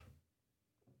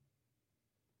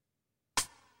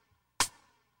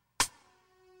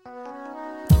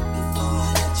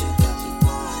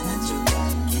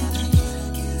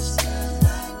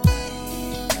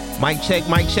Mic check,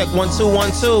 1 2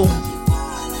 1 2.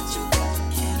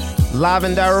 Live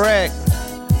and direct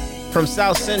from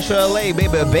South Central LA,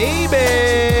 baby.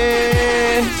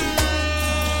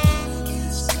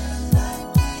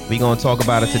 We gonna talk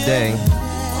about it today.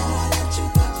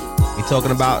 We talking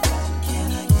about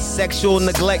sexual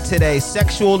neglect today.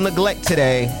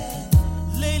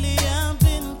 Lately I've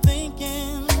been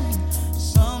thinking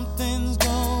something's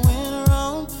going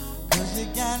wrong, 'cause you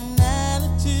got an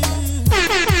attitude.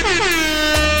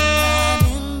 Not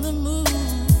in the mood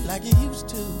like you used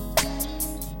to.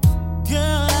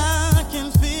 Girl, I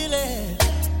can feel it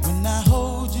when I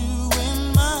hold you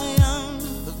in my arms.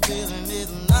 The feeling is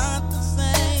not the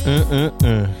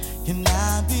same. Can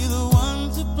I be the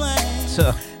one to blame?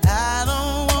 I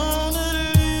don't wanna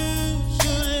lose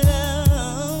your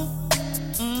love.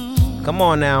 Come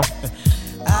on now.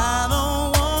 I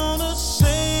don't wanna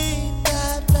say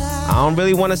bye-bye. I don't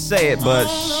really want to say it, but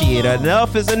shit,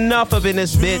 enough is enough of in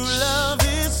this bitch. Love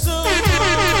is so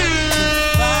hard to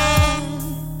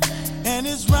find, and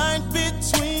it's right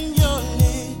between your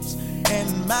lips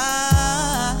and mine.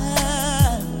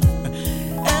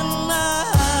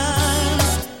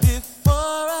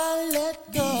 Before I let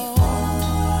go,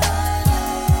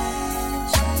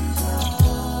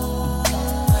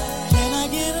 can I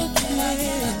get a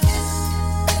kiss?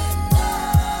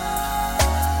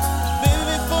 Baby,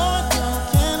 before I go,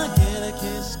 can I get a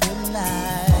kiss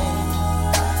goodnight?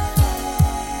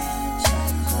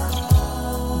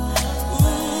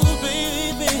 Ooh,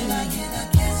 baby, can I get a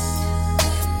kiss?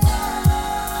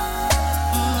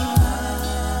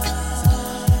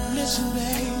 Listen,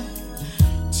 babe,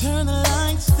 turn the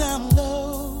lights down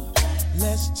low.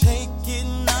 Let's take it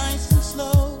nice and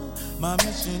slow. My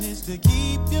mission is to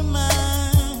keep your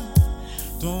mind.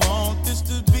 Don't want this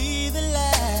to be the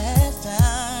last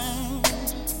time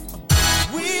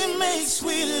we make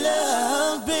sweet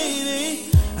love,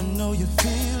 baby. I know you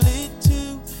feel it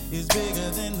too. It's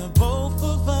bigger than the both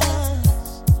of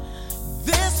us.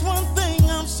 There's one thing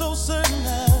I'm so certain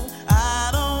of.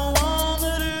 I don't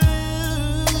wanna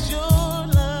lose your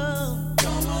love.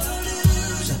 Don't wanna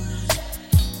lose you.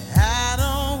 I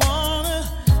don't wanna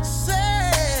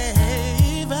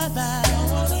say bye-bye. Don't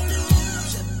wanna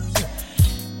lose you.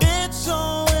 It's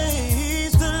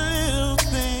always the little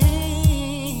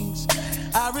things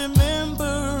I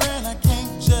remember, and I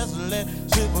can't just let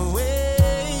slip away.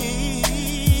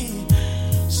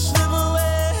 Slip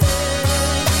away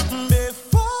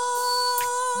before.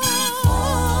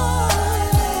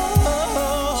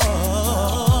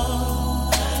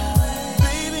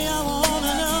 Baby, I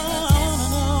wanna know.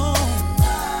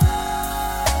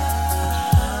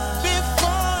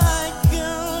 Before I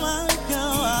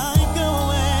go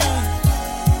away.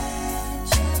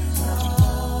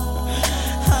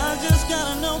 I just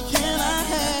gotta know, can I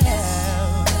have?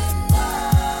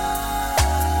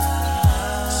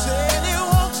 Teddy,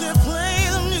 won't you play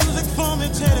the music for me?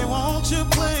 Teddy, won't you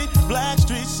play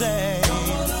Blackstreet say?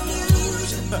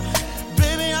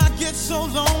 Baby, I get so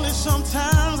lonely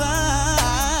sometimes.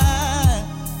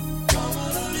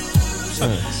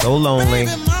 So lonely.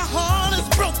 Baby, my heart is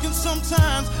broken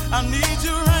sometimes. I need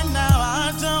you right now.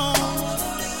 I don't.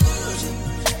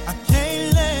 I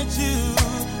can't let you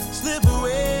slip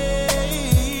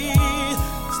away.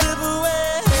 Slip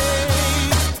away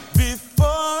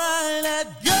before I let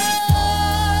go.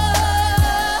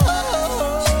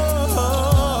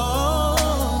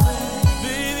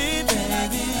 Baby.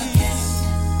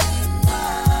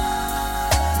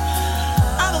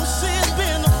 I don't see it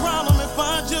being a problem if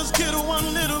I just get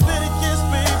one little bitty kiss,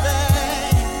 baby.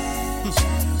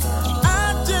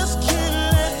 I just can't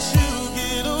let you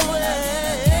get away.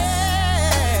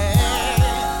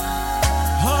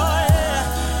 Oh yeah,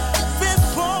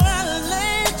 before I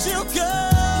let you go.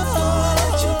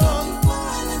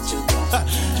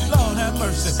 Lord have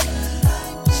mercy.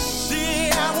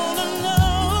 See, I wanna know.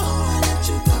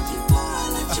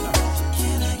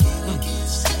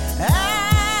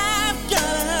 I've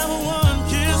gotta have one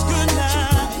kiss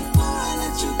goodnight.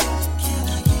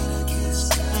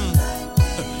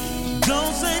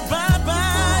 Don't say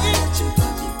bye-bye.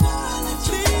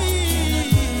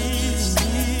 Please.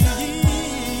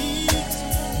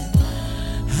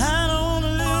 I don't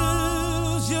wanna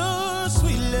lose your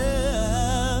sweet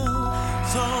love.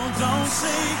 So don't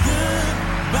say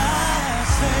goodbye.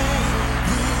 Say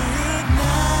goodnight.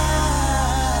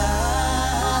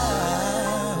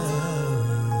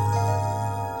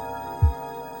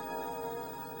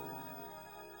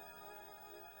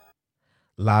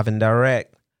 Live and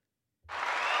direct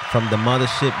from the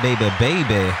mothership,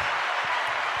 baby.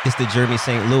 It's the Jeremy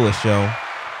St. Louis show.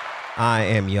 I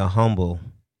am your humble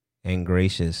and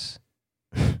gracious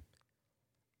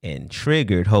and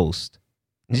triggered host,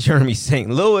 Jeremy St.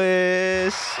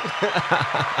 Louis.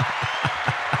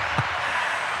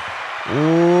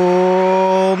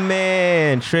 Oh,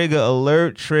 man. Trigger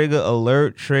alert, trigger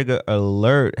alert, trigger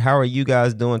alert. How are you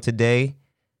guys doing today?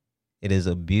 It is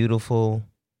a beautiful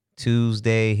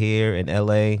Tuesday here in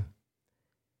LA.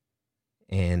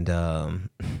 And,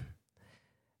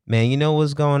 man, you know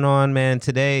what's going on, man?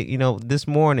 Today, this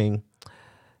morning,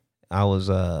 I was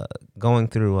going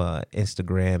through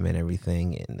Instagram and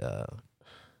everything, and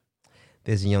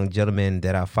there's a young gentleman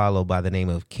that I follow by the name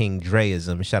of King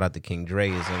Dreism. Shout out to King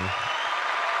Dreism.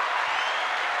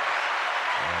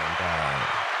 And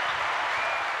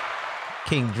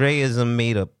King Dreism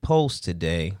made a post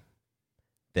today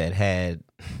that had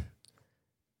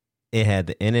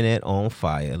the internet on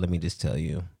fire, let me just tell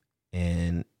you.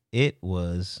 And it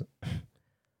was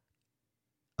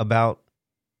about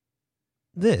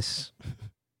this.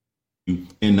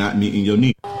 And not meeting your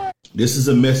needs. This is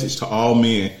a message to all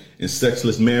men in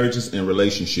sexless marriages and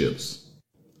relationships.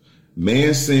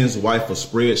 Man sends wife a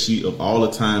spreadsheet of all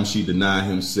the times she denied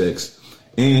him sex,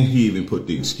 and he even put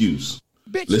the excuse.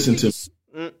 Bitch, listen to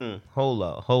Hold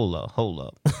up.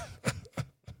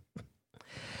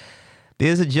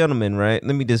 There's a gentleman, right?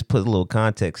 Let me just put a little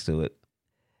context to it.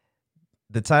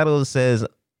 The title says,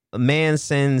 a man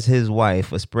sends his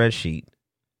wife a spreadsheet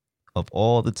of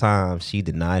all the times she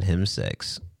denied him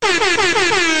sex.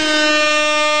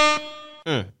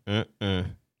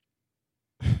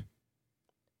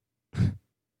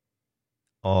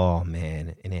 Oh,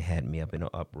 man. And it had me up in an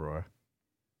uproar.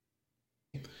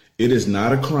 It is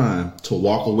not a crime to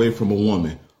walk away from a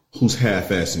woman who's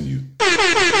half-assing you. You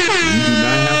do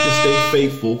not have to stay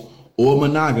faithful or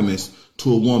monogamous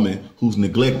to a woman who's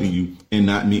neglecting you and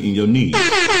not meeting your needs.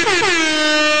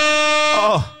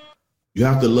 Oh. You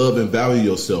have to love and value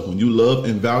yourself. When you love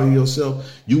and value yourself,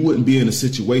 you wouldn't be in a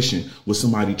situation with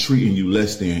somebody treating you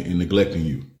less than and neglecting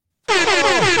you.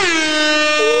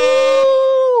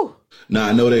 Now,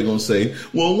 I know they're going to say,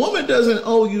 well, a woman doesn't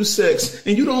owe you sex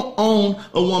and you don't own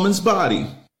a woman's body.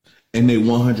 And they're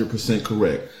 100%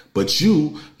 correct. But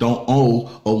you don't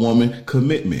owe a woman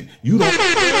commitment. You don't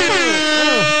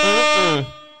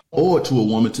owe it to a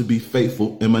woman to be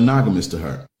faithful and monogamous to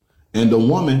her. And the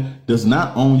woman does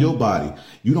not own your body.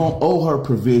 You don't owe her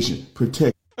provision,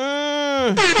 protection.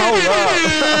 Hold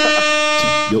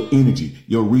up. Your energy,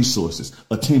 your resources,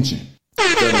 attention.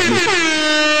 Click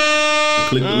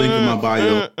the link in my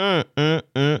bio.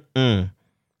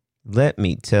 Let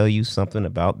me tell you something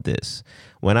about this.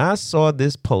 When I saw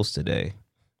this post today,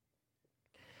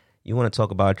 you want to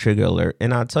talk about trigger alert,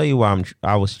 and I'll tell you why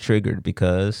I was triggered,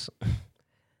 because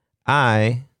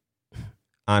honesty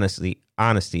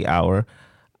hour,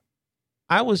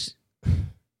 I went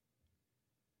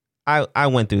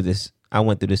through this. I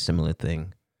went through this similar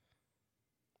thing.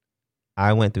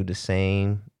 I went through the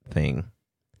same thing.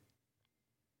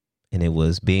 And it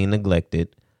was being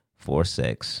neglected for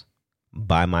sex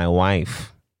by my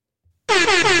wife.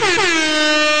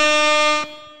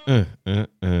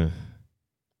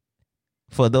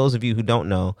 For those of you who don't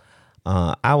know,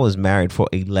 I was married for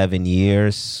 11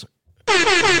 years.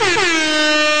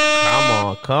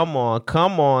 Come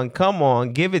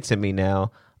on. Give it to me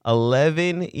now.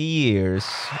 11 years.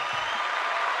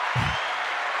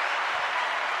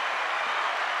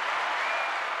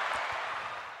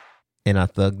 And I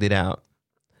thugged it out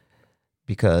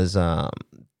because let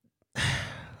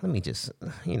me just,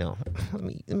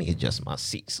 let me adjust my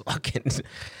seat so I can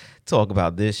talk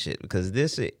about this shit, because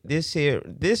this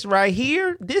right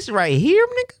here,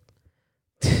 nigga,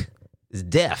 is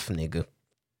deaf, nigga.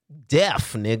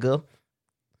 Deaf, nigga.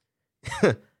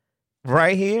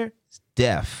 Right here, it's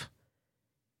deaf.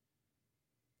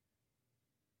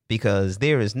 Because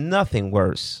there is nothing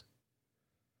worse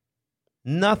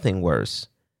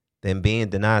than being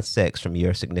denied sex from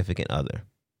your significant other.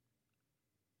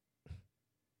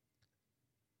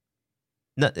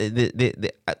 No,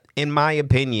 in my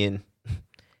opinion,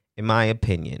 all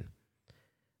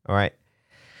right.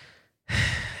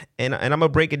 And I'm gonna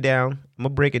break it down.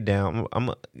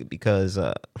 Because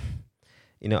I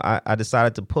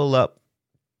decided to pull up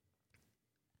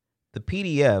the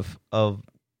PDF of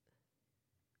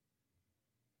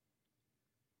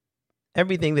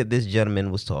everything that this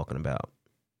gentleman was talking about.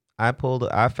 I found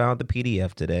the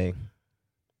PDF today,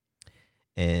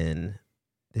 and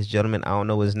this gentleman, I don't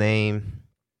know his name,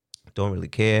 don't really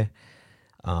care.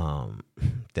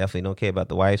 Definitely don't care about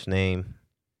the wife's name.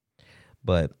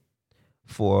 But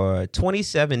for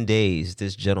 27 days,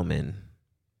 this gentleman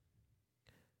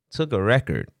took a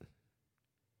record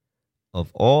of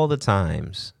all the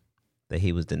times that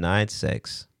he was denied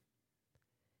sex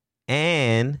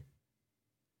and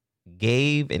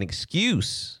gave an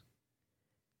excuse,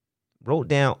 wrote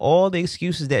down all the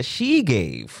excuses that she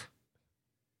gave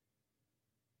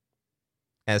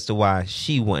as to why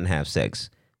she wouldn't have sex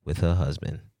with her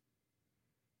husband.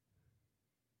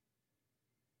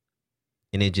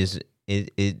 And it just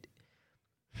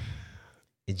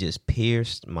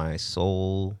pierced my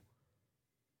soul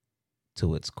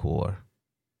to its core.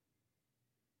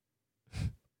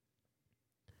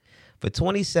 For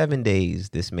 27 days,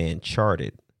 this man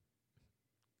charted,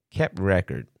 kept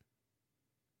record,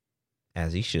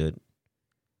 as he should,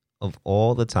 of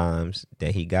all the times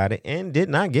that he got it and did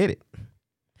not get it.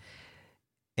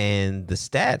 And the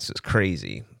stats is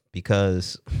crazy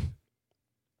because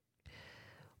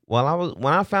when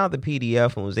I found the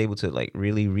PDF and was able to like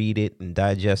really read it and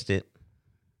digest it,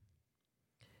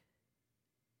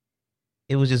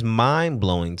 it was just mind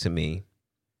blowing to me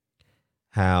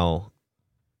how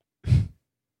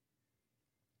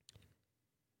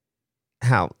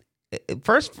the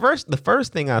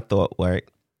first thing I thought, right,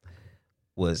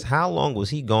 was how long was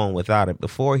he going without it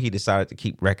before he decided to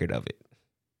keep record of it?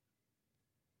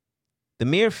 The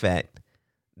mere fact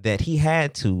that he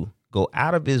had to go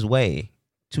out of his way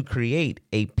to create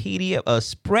a PDF, a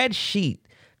spreadsheet.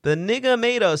 The nigga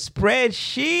made a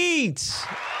spreadsheet.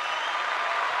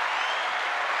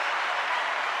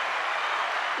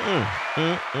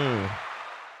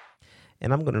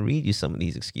 And I'm going to read you some of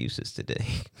these excuses today.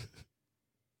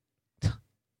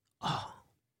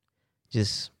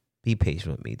 Just be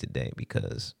patient with me today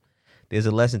because there's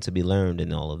a lesson to be learned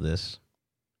in all of this.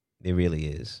 There really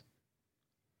is.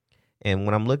 And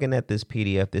when I'm looking at this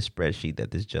PDF, this spreadsheet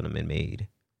that this gentleman made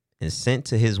and sent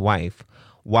to his wife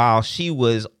while she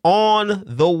was on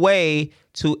the way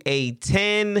to a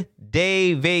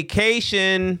 10-day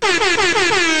vacation.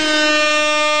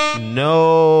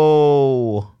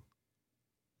 No.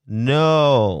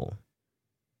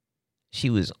 She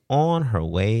was on her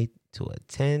way to a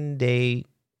 10-day,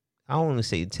 I don't want to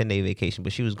say 10-day vacation,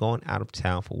 but she was going out of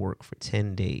town for work for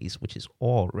 10 days, which is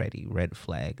already red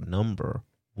flag number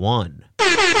 1.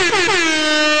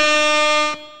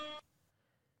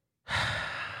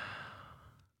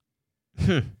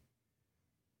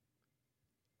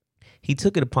 He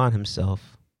took it upon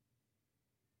himself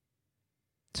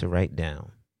to write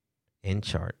down and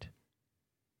chart.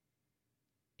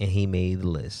 And he made the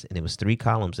list. And it was 3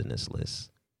 columns in this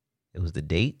list. It was the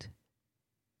date.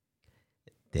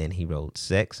 Then he wrote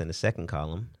sex in the second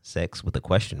column, sex with a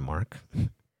question mark.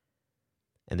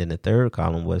 And then the third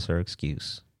column was her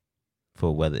excuse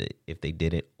for whether if they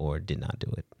did it or did not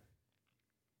do it.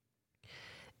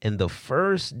 And the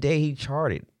first day he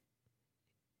charted,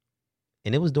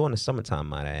 and it was during the summertime,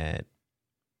 might I add,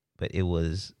 but it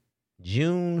was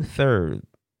June 3rd,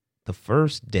 the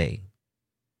first day.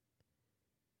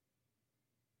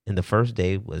 And the first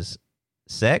day was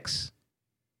sex?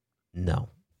 No.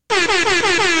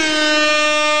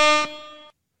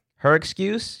 Her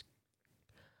excuse?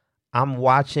 I'm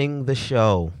watching the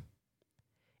show.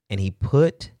 And he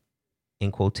put,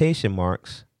 in quotation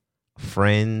marks,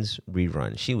 Friends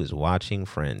rerun. She was watching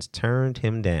Friends. Turned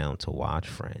him down to watch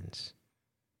Friends.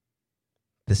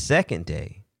 The second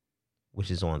day,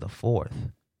 which is on the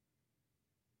 4th.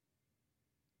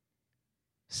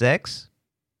 Sex?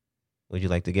 Would you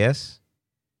like to guess?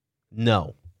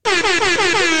 No.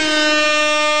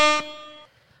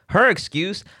 Her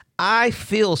excuse, I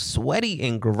feel sweaty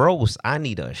and gross. I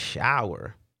need a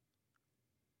shower.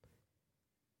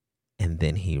 And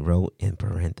then he wrote in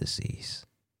parentheses,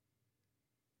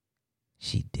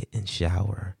 she didn't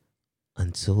shower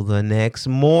until the next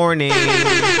morning.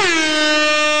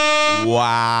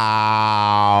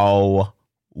 Wow.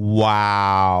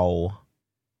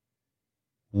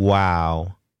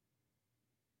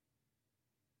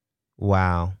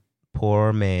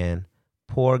 Poor man.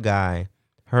 Poor guy.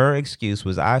 Her excuse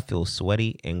was, I feel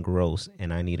sweaty and gross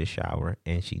and I need a shower.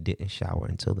 And she didn't shower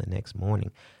until the next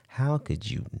morning. How could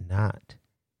you not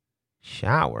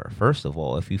shower? First of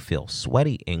all, if you feel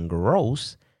sweaty and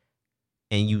gross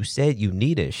and you said you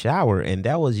need a shower and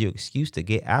that was your excuse to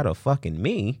get out of fucking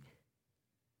me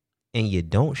and you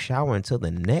don't shower until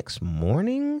the next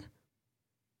morning?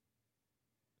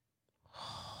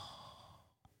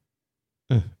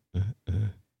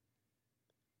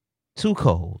 Too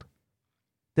cold.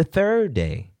 The third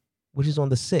day, which is on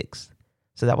the 6th.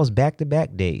 So that was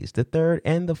back-to-back days, the 3rd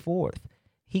and the 4th.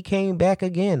 He came back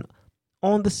again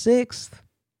on the 6th.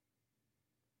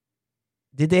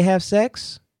 Did they have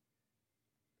sex?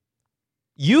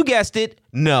 You guessed it,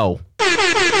 no.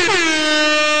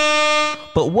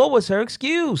 But what was her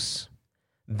excuse?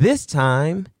 This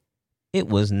time, it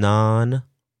was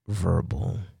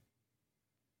non-verbal.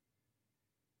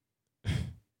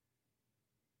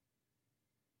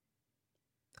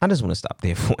 I just want to stop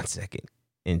there for 1 second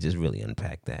and just really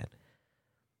unpack that.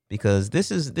 Because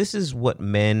this is what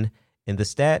men, and the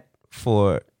stat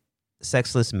for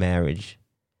sexless marriage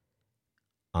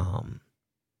to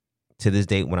this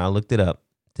date, when I looked it up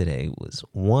today, was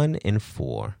 1 in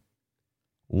 4.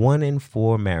 1 in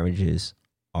 4 marriages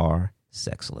are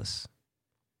sexless.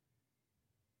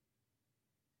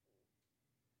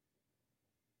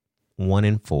 One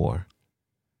in 4.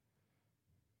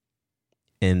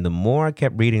 And the more I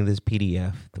kept reading this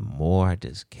PDF, the more I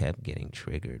just kept getting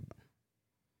triggered.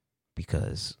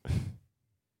 Because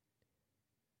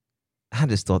I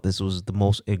just thought this was the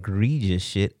most egregious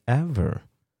shit ever.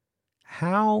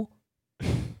 How?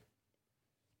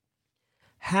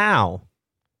 How?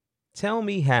 Tell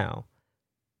me how.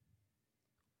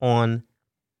 On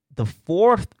the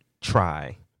 4th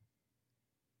try,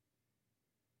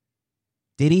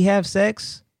 did he have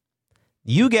sex?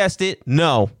 You guessed it.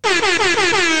 No.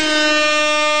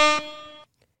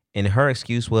 And her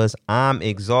excuse was, I'm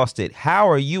exhausted. How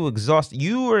are you exhausted?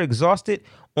 You were exhausted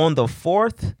on the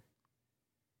 4th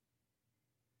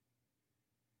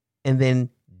and then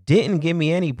didn't give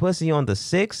me any pussy on the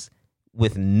 6th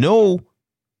with no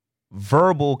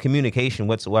verbal communication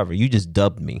whatsoever. You just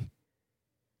dubbed me.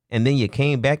 And then you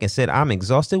came back and said, I'm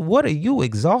exhausted. What are you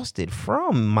exhausted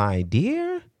from, my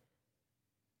dear?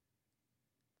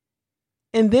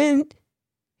 And then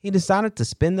he decided to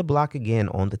spin the block again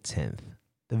on the 10th,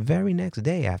 the very next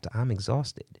day after I'm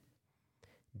exhausted.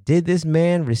 Did this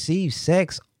man receive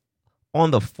sex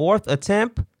on the 4th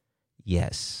attempt?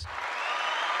 Yes.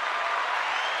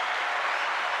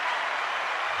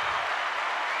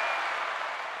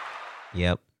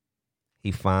 Yep.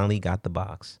 He finally got the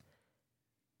box.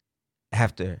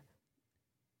 After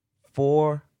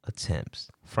 4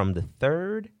 attempts, from the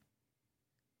 3rd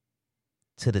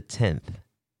to the 10th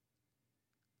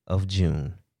of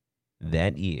June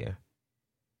that year,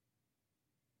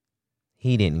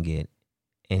 he didn't get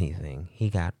anything. He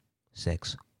got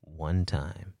sex 1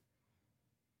 time.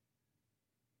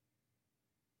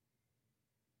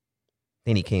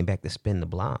 Then he came back to spin the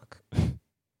block.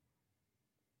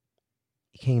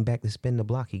 He came back to spin the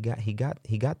block. He got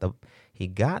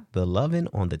the loving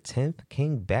on the 10th,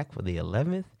 came back for the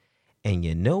 11th, and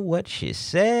you know what she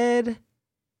said?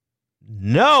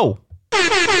 No.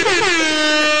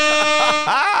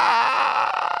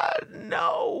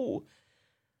 No.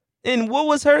 And what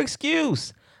was her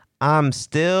excuse? I'm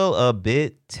still a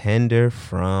bit tender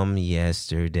from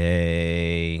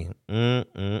yesterday.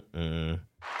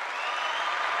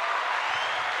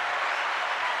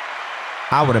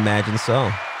 I would imagine so.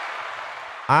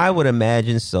 I would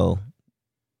imagine so.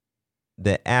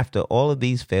 That after all of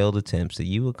these failed attempts, that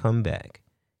you would come back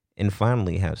and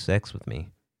finally have sex with me.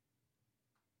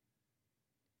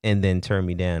 And then turn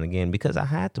me down again, because he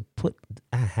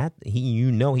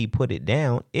put it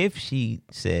down if she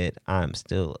said, I'm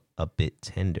still a bit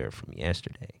tender from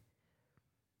yesterday.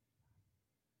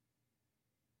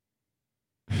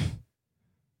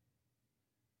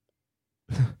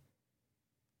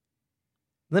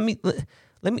 Let me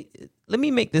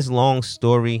make this long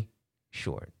story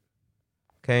short.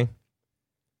 Okay?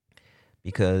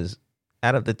 Because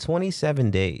out of the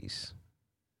 27 days,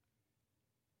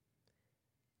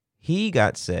 he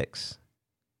got sex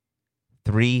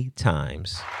 3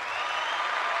 times.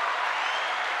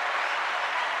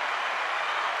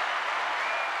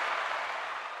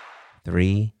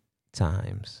 Three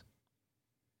times.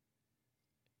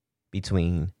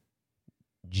 Between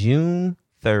June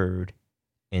 3rd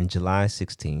and July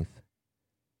 16th,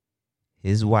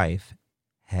 his wife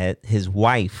had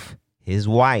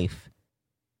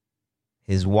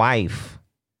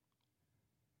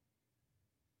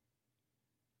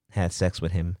sex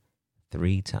with him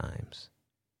 3 times.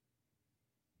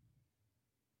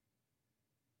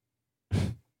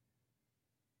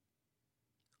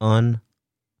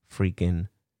 Unfreaking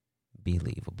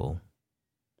believable.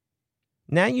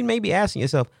 Now you may be asking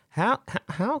yourself, how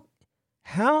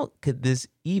could this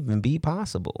even be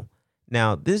possible?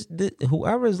 Now, this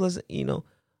whoever is listening,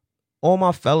 all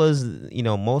my fellas,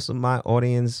 most of my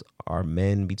audience are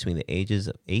men between the ages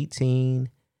of 18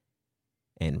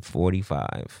 and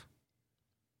 45.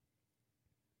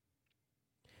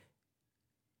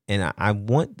 And I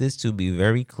want this to be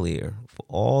very clear for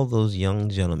all those young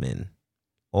gentlemen,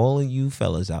 all of you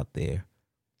fellas out there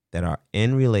that are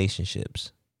in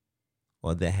relationships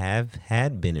or that have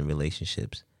had been in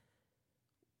relationships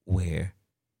where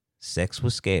sex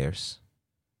was scarce.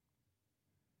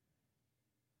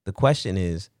 The question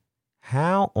is,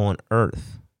 how on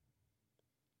earth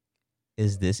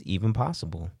is this even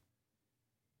possible?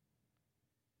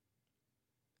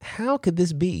 How could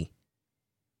this be?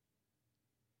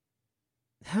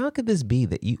 How could this be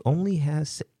that you only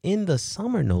has in the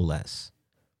summer, no less?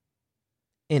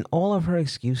 And all of her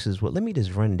excuses, well, let me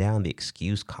just run down the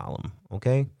excuse column,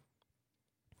 okay?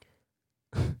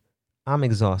 I'm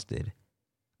exhausted.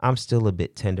 I'm still a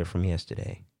bit tender from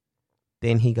yesterday.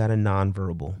 Then he got a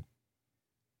nonverbal.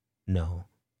 No.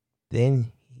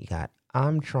 Then he got,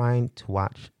 I'm trying to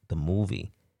watch the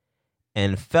movie.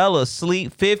 And fell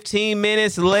asleep 15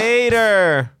 minutes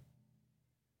later.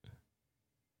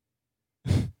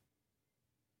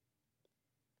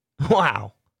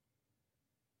 Wow.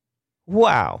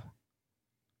 Wow.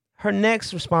 Her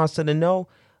next response to the no,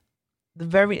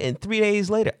 and 3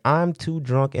 days later, I'm too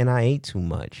drunk and I ate too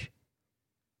much.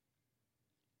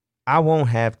 I won't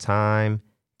have time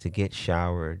to get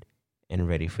showered and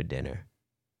ready for dinner.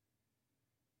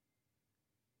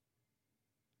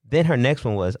 Then her next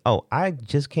one was, oh, I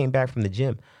just came back from the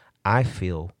gym. I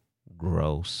feel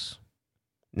gross.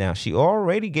 Now, she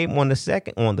already gave him on the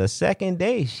second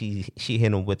day, she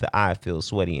hit him with the I feel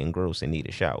sweaty and gross and need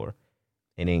a shower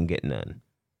and didn't get none.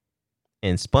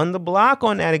 And spun the block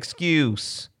on that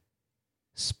excuse.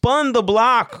 Spun the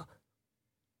block.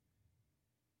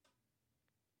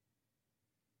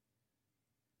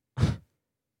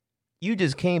 You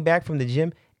just came back from the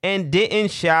gym and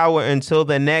didn't shower until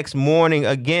the next morning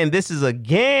again. This is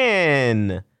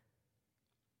again.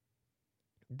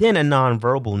 Then a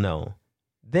nonverbal no.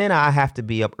 Then I have to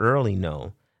be up early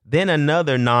no. Then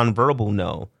another nonverbal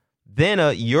no. Then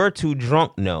a you're too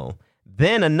drunk no.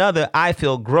 Then another I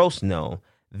feel gross no.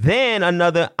 Then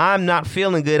another I'm not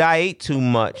feeling good. I ate too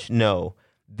much no.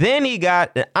 Then he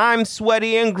got I'm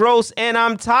sweaty and gross and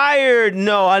I'm tired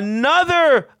no.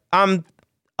 Another one.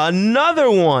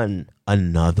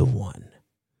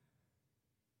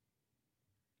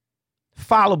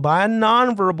 Followed by a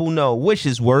nonverbal no, which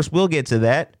is worse. We'll get to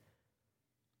that.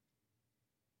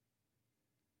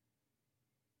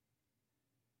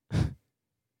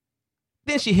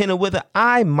 Then she hit him with a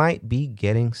I might be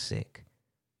getting sick.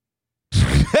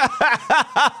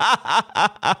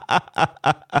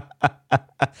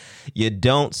 You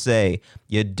don't say.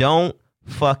 You don't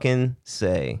fucking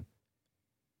say.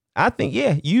 I think,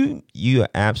 yeah, you are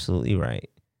absolutely right.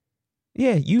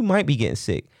 Yeah, you might be getting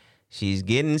sick. She's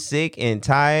getting sick and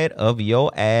tired of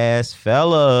your ass,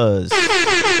 fellas.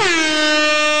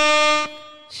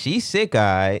 She's sick, all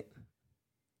right.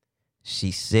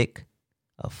 She's sick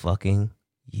of fucking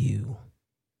you.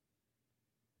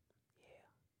 Yeah.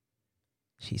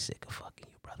 She's sick of fucking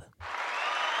you, brother.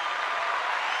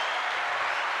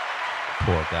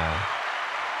 Poor guy.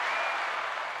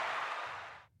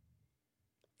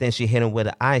 Then she hit him with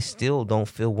I still don't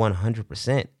feel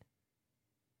 100%.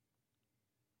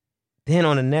 Then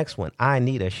on the next one, I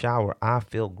need a shower. I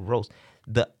feel gross.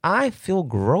 The I feel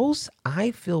gross.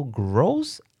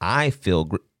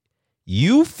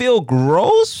 You feel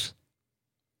gross?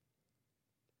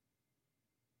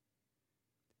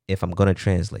 If I'm going to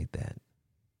translate that,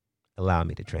 allow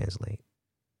me to translate.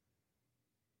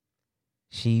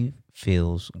 She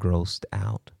feels grossed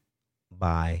out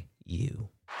by you.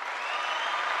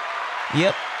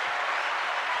 Yep.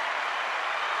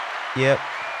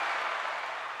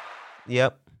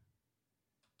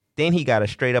 Then he got a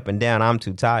straight up and down, I'm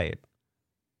too tired.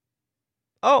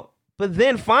 Oh, but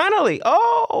then finally,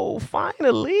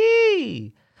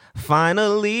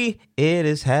 finally, it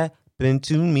has happened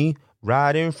to me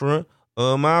right in front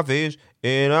of my face,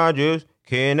 and I just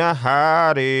cannot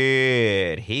hide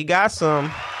it. He got some.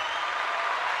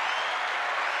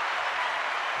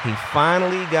 He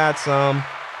finally got some.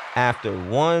 After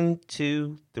 1,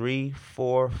 2, 3,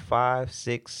 4, 5,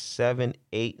 6, 7,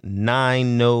 8,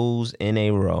 9 no's in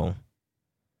a row.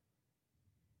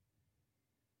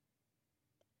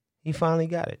 He finally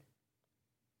got it.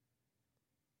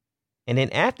 And then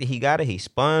after he got it, he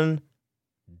spun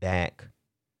back.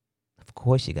 Of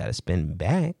course, you got to spin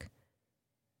back.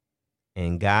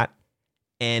 And got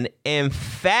an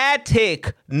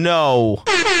emphatic no.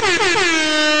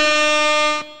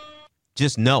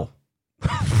 Just no.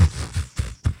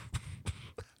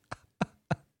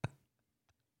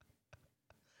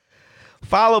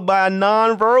 Followed by a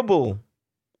nonverbal.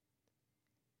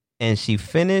 And she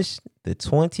finished the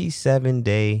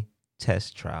 27-day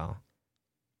test trial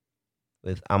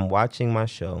with I'm watching my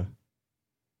show.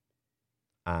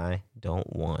 I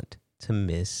don't want to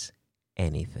miss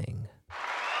anything.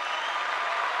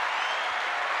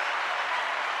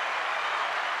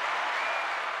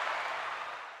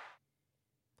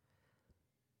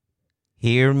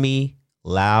 Hear me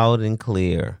loud and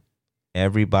clear,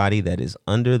 everybody that is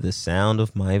under the sound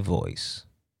of my voice.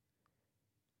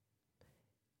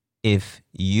 If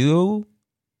you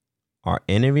are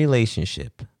in a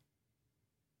relationship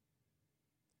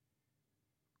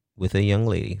with a young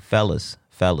lady, fellas,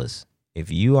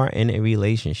 if you are in a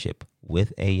relationship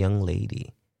with a young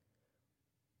lady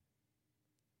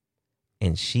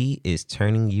and she is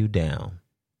turning you down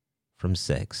from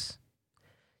sex,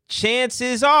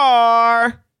 chances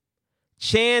are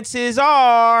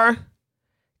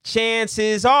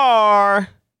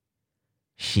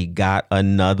she got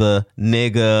another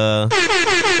nigga.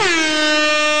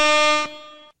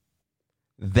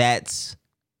 That's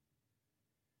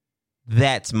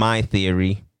my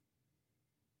theory.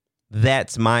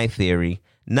 That's my theory.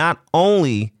 Not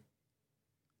only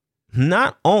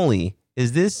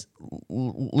is this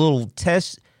little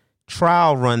test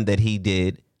trial run that he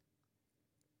did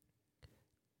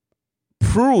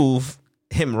prove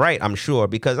him right, I'm sure,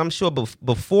 because I'm sure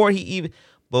before he even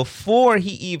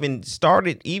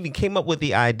came up with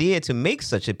the idea to make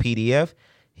such a PDF,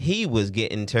 he was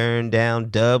getting turned down,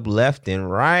 dubbed left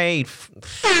and right.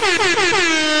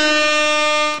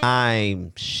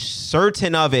 I'm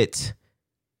certain of it.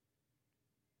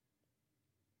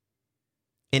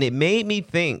 And it made me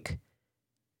think.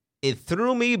 It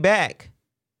threw me back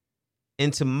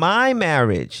into my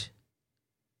marriage.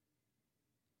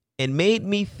 It made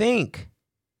me think.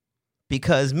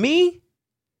 Because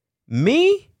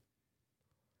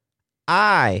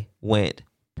I went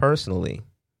personally.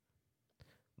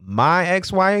 My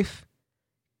ex-wife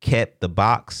kept the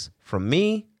box from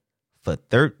me for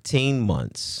 13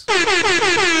 months.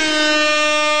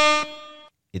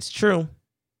 It's true.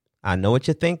 I know what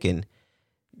you're thinking.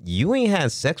 You ain't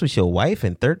had sex with your wife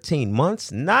in 13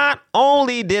 months. Not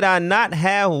only did I not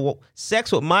have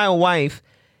sex with my wife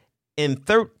in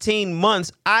 13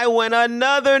 months, I went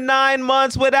another 9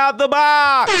 months without the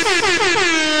box.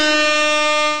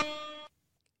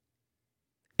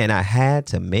 And I had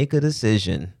to make a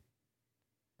decision.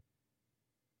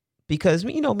 Because,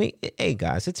 you know me, hey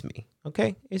guys, it's me,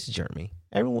 okay? It's Jeremy.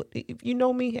 Everyone, if you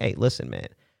know me, hey, listen, man.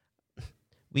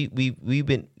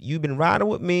 You've been riding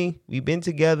with me. We've been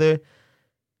together.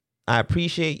 I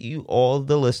appreciate you, all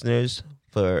the listeners,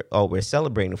 we're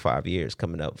celebrating 5 years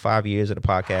coming up. 5 years of the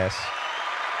podcast.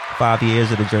 5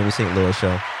 years of the Jeremy St. Louis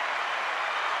show.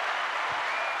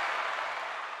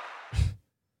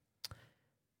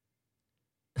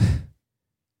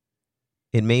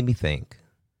 It made me think.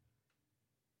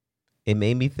 It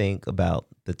made me think about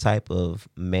the type of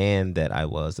man that I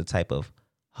was, the type of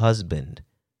husband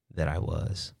that I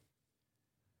was.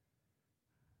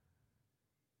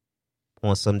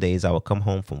 On some days I would come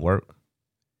home from work.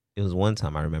 It was one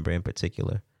time I remember in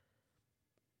particular.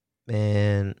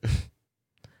 Man,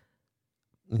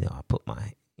 I put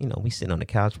my, we sitting on the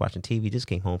couch watching TV, just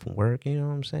came home from work, you know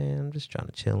what I'm saying? I'm just trying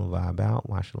to chill and vibe out,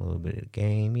 watch a little bit of the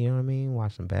game, you know what I mean?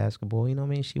 Watch some basketball, you know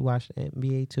what I mean? She watched the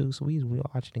NBA too, so we were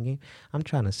watching the game. I'm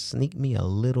trying to sneak me a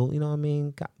little, you know what I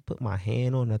mean? Put my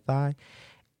hand on her thigh,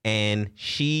 and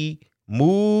she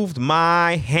moved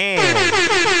my hand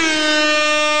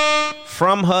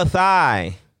from her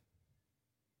thigh.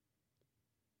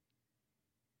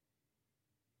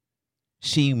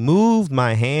 She moved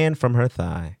my hand from her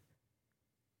thigh.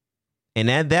 And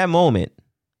at that moment,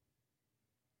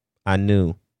 I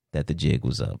knew that the jig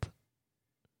was up.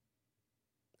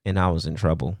 And I was in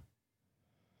trouble.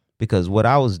 Because what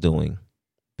I was doing,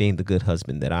 being the good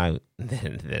husband that I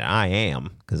am,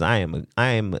 because I am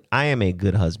a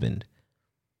good husband.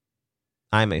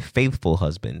 I am a faithful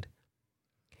husband.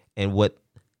 And what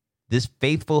this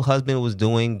faithful husband was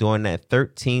doing during that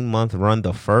 13-month run,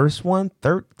 the first one,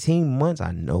 13 months,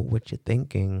 I know what you're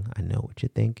thinking. And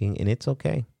it's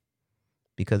okay.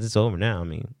 Because it's over now.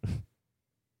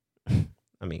 I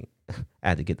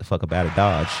had to get the fuck up out of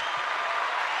Dodge.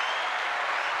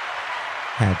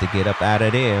 Had to get up out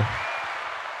of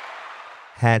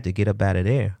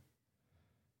there.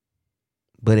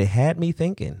 But it had me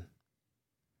thinking.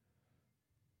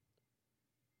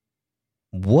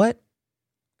 What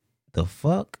the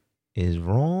fuck is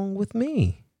wrong with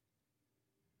me?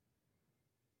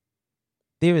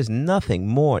 There is nothing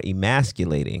more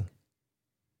emasculating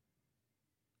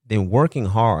than working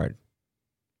hard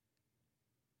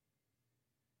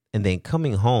and then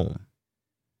coming home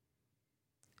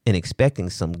and expecting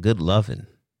some good loving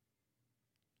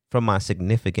from my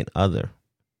significant other,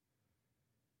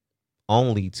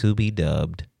 only to be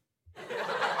dubbed.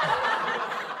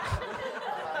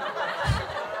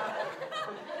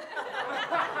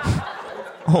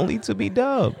 Only to be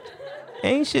dubbed.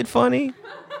 Ain't shit funny.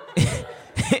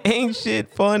 Ain't shit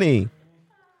funny.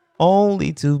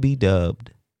 Only to be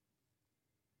dubbed.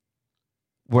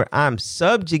 Where I'm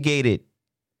subjugated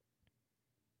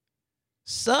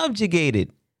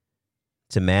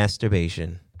to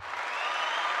masturbation.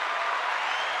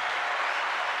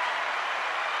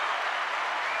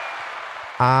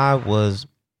 I was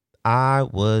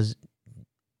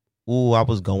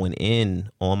going in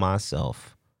on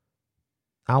myself.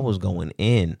 I was going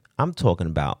in. I'm talking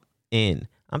about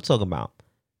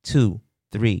 2,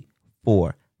 3,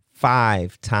 4,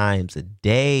 5 times a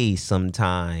day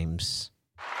sometimes.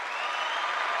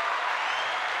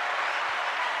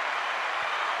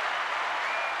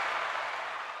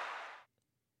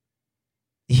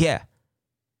 Yeah.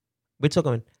 We're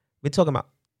talking about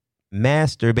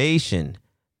masturbation.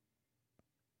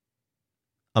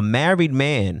 A married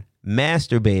man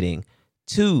masturbating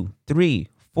 2, 3,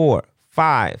 4,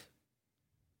 5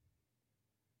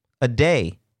 a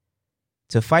day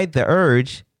to fight the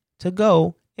urge to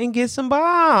go and get some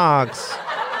box.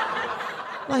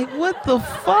 Like, what the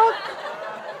fuck?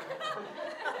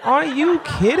 Are you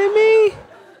kidding me?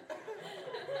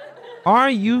 Are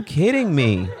you kidding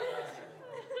me?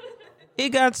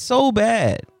 It got so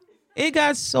bad. It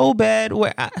got so bad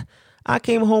where I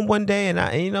came home one day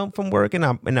and from work and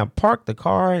I parked the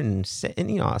car and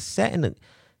I sat in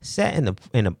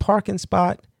a parking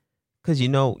spot because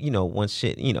once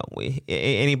shit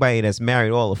anybody that's married,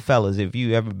 all the fellas, if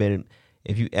you ever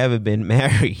been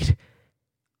married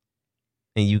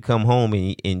and you come home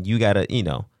and you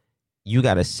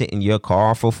gotta sit in your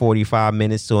car for 45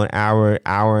 minutes to an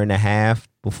hour and a half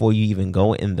before you even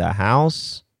go in the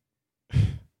house.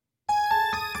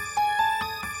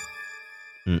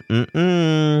 You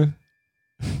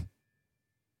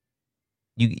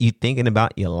thinking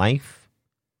about your life?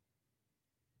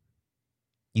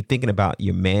 You thinking about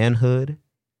your manhood?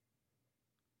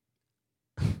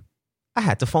 I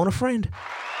had to phone a friend.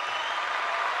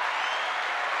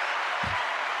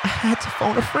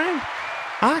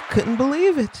 I couldn't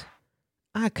believe it.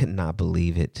 I could not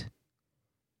believe it.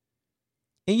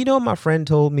 And you know what my friend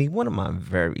told me? One of my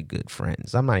very good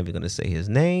friends. I'm not even going to say his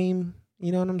name.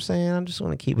 You know what I'm saying? I'm just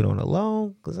going to keep it on the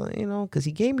low because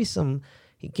he gave me some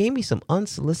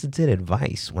unsolicited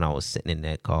advice when I was sitting in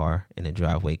that car in the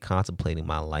driveway contemplating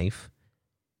my life.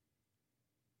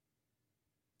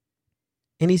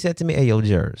 And he said to me, "Hey, yo,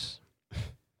 Jers."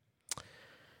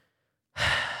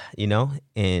 He's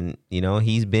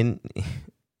been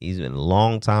a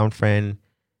long time friend.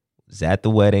 Was at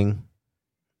the wedding.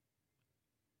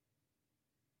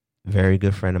 Very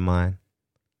good friend of mine.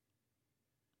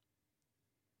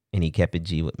 And he kept it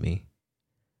G with me.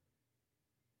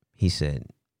 He said,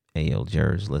 "Hey, yo,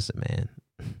 Jers, listen, man.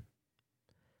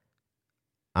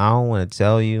 I don't want to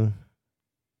tell you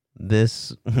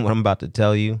this, what I'm about to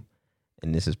tell you,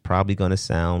 and this is probably going to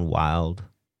sound wild,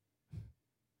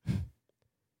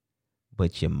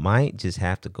 but you might just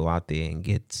have to go out there and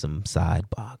get some side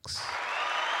box."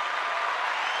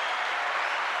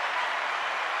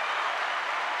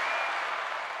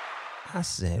 I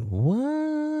said,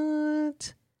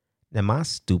 "What?" Now, my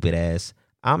stupid ass,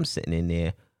 I'm sitting in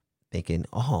there thinking,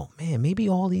 oh, man, maybe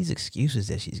all these excuses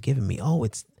that she's giving me.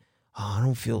 I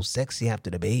don't feel sexy after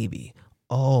the baby.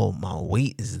 Oh, my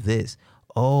weight is this.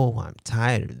 Oh, I'm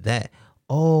tired of that.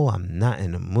 Oh, I'm not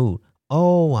in the mood.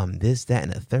 Oh, I'm this, that,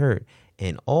 and the third.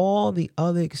 And all the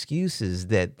other excuses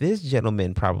that this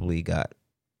gentleman probably got.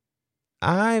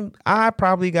 I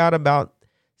probably got about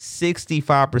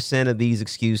 65% of these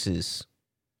excuses.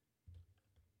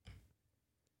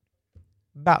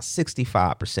 About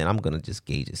 65%. I'm going to just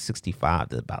gauge it. 65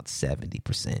 to about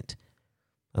 70%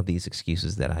 of these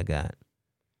excuses that I got.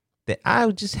 That I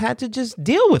just had to just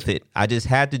deal with it. I just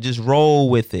had to just roll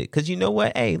with it. Because you know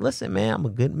what? Hey, listen, man, I'm a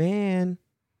good man.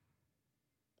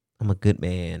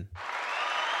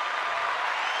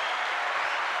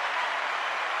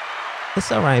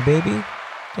 It's all right, baby.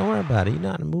 Don't worry about it. You're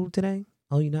not in the mood today?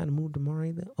 Oh, you're not in the mood tomorrow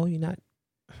either? Oh, you're not?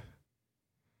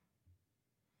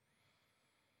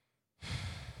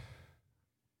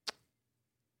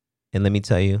 And let me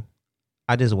tell you,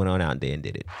 I just went on out there and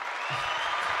did it.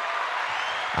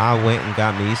 I went and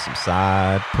got me some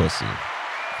side pussy.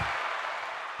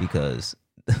 Because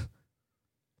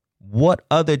what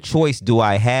other choice do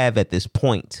I have at this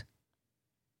point?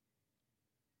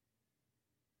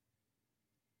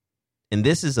 And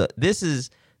this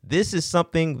is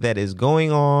something that is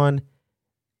going on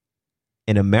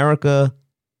in America,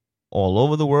 all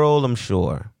over the world, I'm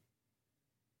sure,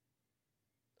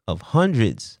 of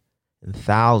hundreds and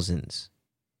thousands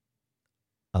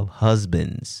of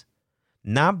husbands,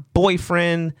 not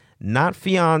boyfriend, not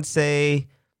fiance,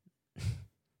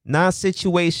 not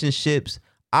situationships.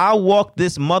 I walked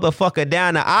this motherfucker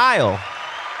down the aisle.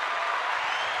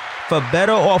 For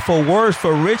better or for worse,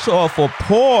 for rich or for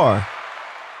poor.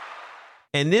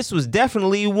 And this was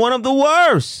definitely one of the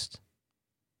worst.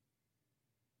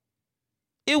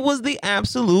 It was the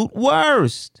absolute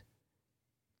worst.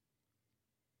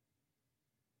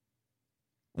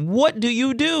 What do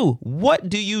you do? What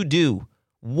do you do?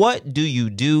 What do you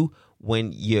do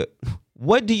when you?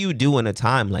 What do you do in a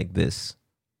time like this?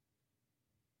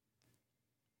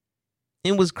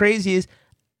 And what's crazy is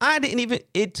I didn't even.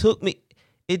 It took me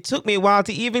a while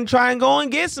to even try and go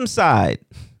and get some side.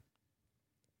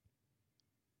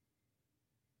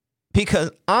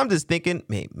 Because I'm just thinking,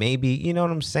 maybe, you know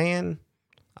what I'm saying?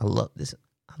 I love this.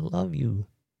 I love you.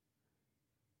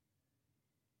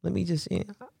 Let me just,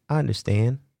 I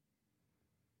understand.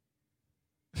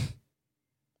 You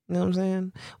know what I'm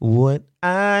saying? What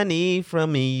I need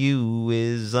from you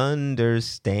is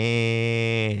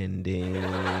understanding.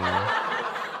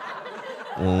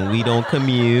 When we don't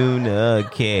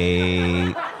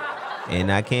communicate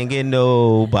and I can't get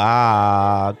no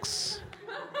box.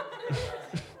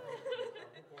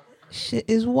 Shit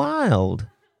is wild.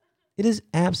 It is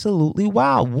absolutely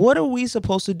wild. What are we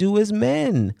supposed to do as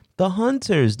men? The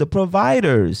hunters, the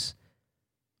providers,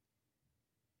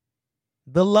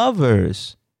 the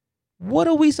lovers. What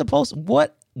are we supposed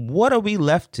what are we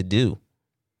left to do?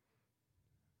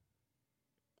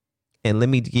 And let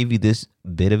me give you this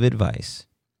bit of advice.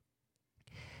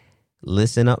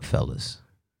 Listen up, fellas.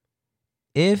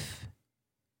 If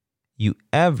you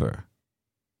ever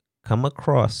come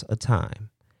across a time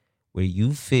where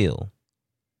you feel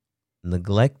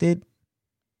neglected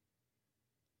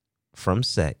from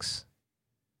sex,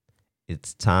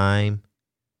 it's time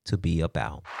to be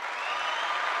about.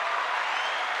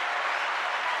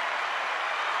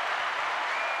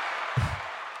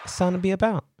 It's time to be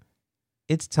about.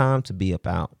 It's time to be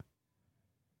about.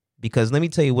 Because let me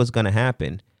tell you what's going to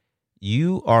happen.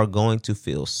 You are going to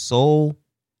feel so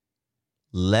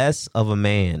less of a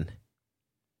man.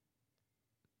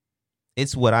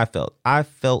 It's what I felt. I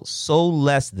felt so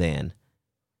less than.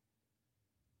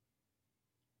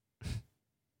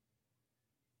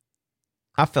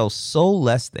 I felt so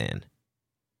less than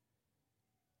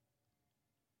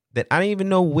that I didn't even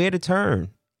know where to turn.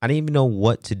 I didn't even know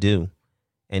what to do.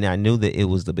 And I knew that it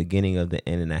was the beginning of the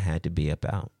end and I had to be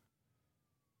about.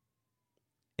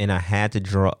 And I had to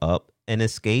draw up an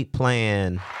escape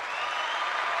plan.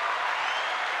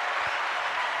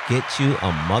 Get you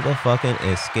a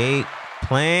motherfucking escape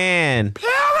plan.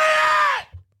 Period.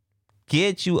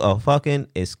 Get you a fucking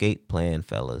escape plan,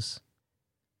 fellas.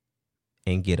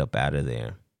 And get up out of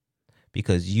there.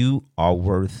 Because you are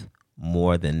worth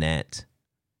more than that.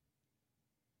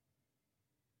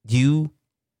 You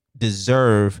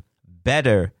deserve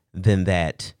better than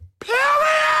that. Period.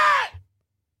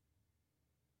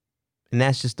 And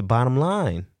that's just the bottom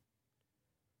line.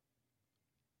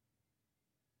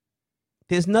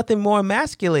 There's nothing more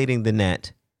emasculating than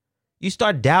that. You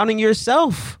start doubting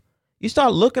yourself. You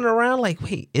start looking around like,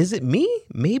 wait, is it me?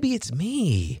 Maybe it's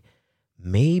me.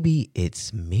 Maybe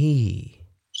it's me.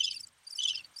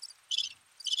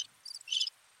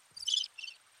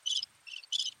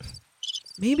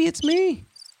 Maybe it's me.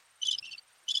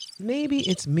 Maybe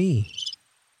it's me.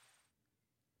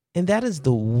 And that is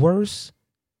the worst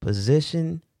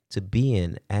position to be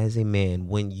in as a man,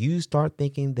 when you start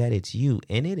thinking that it's you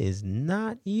and it is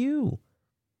not you.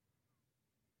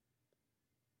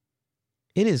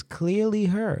 It is clearly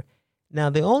her. Now,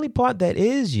 the only part that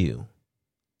is you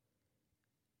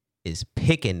is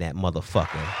picking that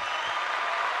motherfucker.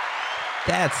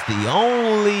 That's the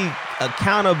only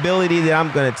accountability that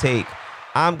I'm going to take.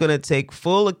 I'm going to take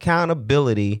full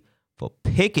accountability for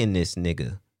picking this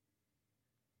nigga.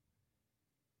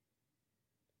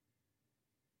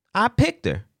 I picked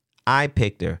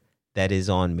her. That is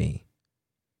on me.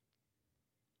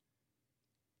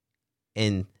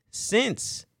 And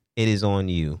since it is on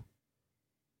you,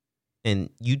 and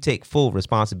you take full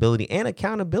responsibility and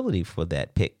accountability for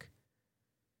that pick,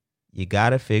 you got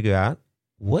to figure out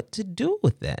what to do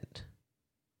with that.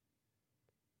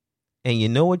 And you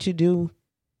know what you do?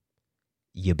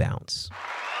 You bounce.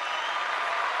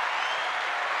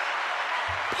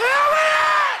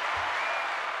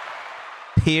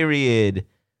 Period.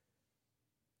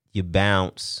 You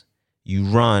bounce. You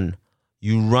run.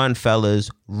 You run,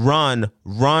 fellas. Run.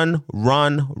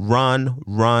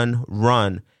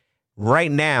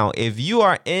 Right now, if you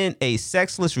are in a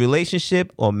sexless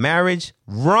relationship or marriage,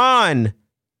 run.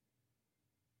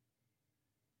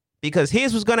 Because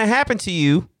here's what's going to happen to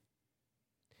you.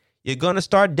 You're going to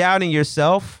start doubting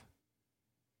yourself.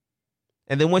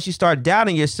 And then once you start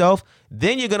doubting yourself,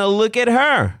 then you're going to look at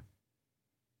her.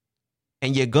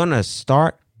 And you're going to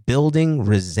start building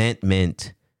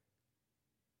resentment.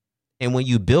 And when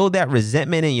you build that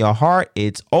resentment in your heart,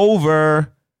 it's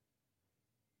over.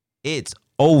 It's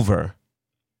over.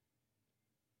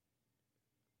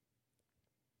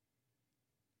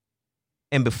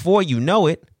 And before you know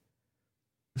it,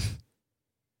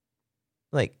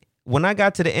 Like, when I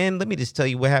got to the end, let me just tell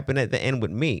you what happened at the end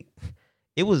with me.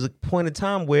 It was a point in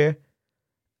time where,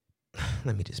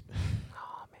 let me just,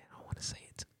 oh man, I don't want to say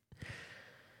it.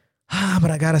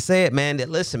 But I got to say it, man.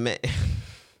 Listen, man,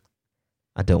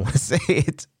 I don't want to say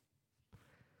it.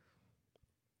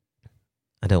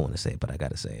 I don't want to say it, but I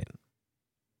got to say it.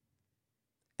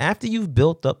 After you've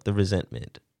built up the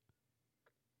resentment,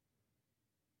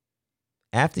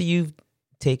 after you've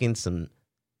taken some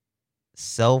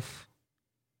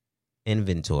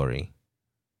self-inventory,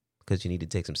 because you need to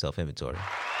take some self-inventory. You know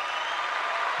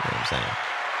what I'm saying?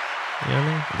 You know what I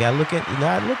mean? You gotta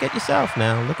look at yourself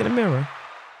now. Look in the mirror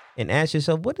and ask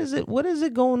yourself, what is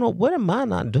it going on? What am I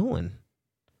not doing?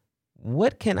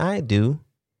 What can I do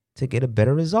to get a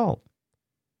better result?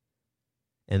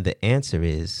 And the answer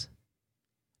is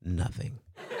nothing.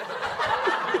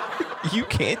 You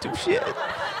can't do shit.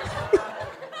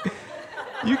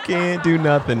 You can't do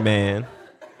nothing, man.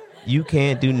 You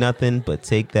can't do nothing but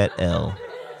take that L.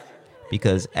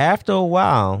 Because after a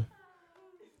while,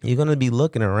 you're going to be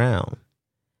looking around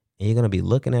and you're going to be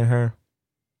looking at her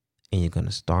and you're going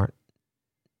to start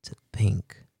to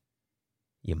think.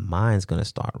 Your mind's going to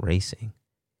start racing.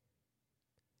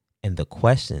 And the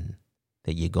question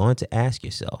that you're going to ask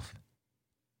yourself,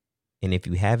 and if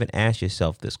you haven't asked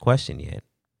yourself this question yet,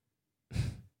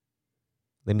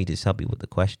 let me just help you with the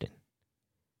question.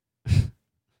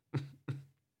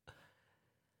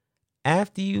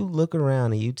 After you look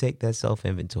around and you take that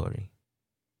self-inventory,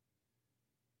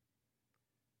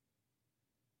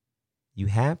 you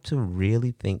have to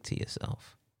really think to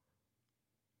yourself,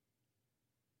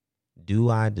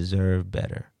 do I deserve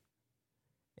better?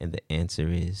 And the answer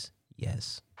is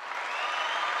yes.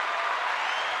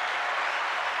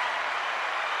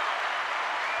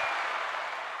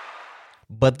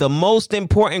 But the most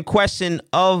important question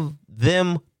of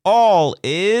them all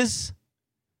is,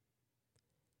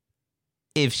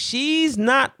 if she's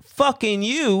not fucking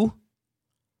you,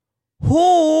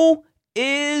 who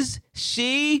is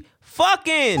she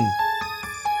fucking?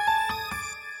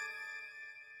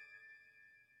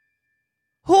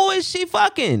 Who is she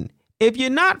fucking? If you're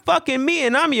not fucking me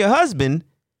and I'm your husband,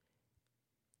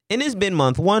 and it's been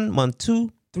month 1, month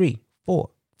 2, 3, 4,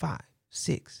 5,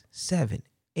 6, 7,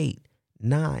 8,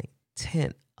 9,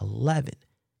 10, 11,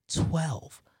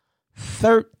 12,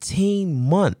 13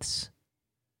 months.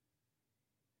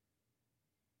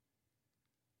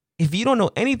 If you don't know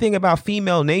anything about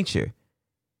female nature,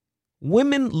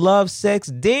 women love sex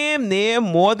damn near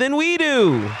more than we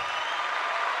do.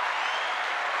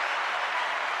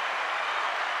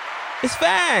 It's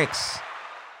facts.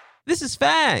 This is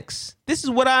facts. This is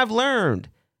what I've learned.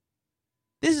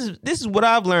 This is what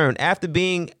I've learned after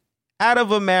being out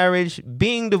of a marriage,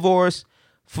 being divorced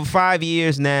for 5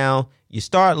 years now. You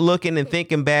start looking and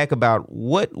thinking back about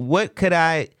what could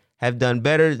I have done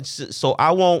better so I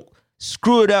won't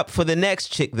screw it up for the next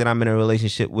chick that I'm in a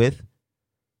relationship with.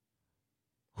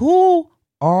 Who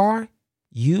are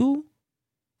you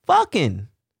fucking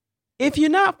if you're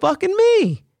not fucking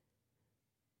me?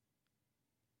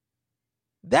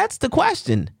 That's the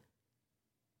question.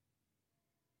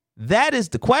 That is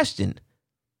the question.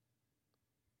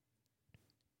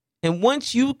 And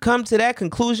once you come to that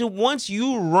conclusion, once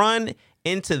you run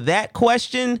into that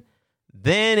question,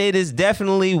 then it is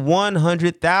definitely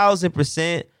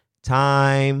 100,000%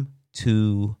 time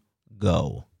to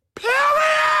go.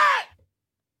 Period.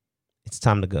 It's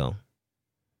time to go.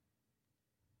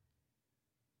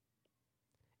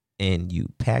 And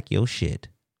you pack your shit.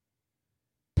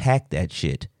 Pack that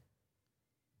shit.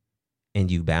 And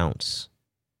you bounce.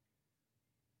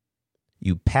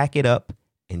 You pack it up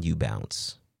and you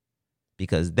bounce.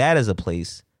 Because that is a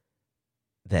place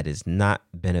that is not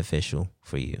beneficial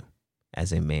for you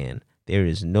as a man. There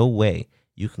is no way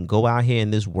you can go out here in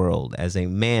this world as a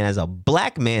man, as a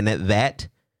black man at that,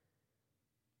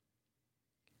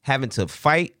 having to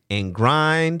fight and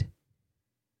grind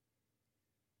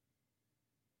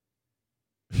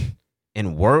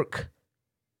and work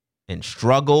and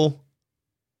struggle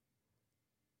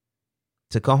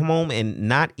to come home and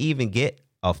not even get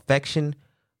affection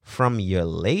from your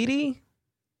lady.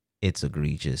 It's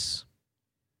egregious.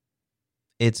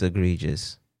 It's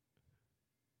egregious.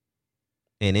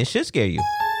 And it should scare you.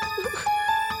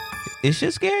 It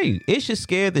should scare you. It should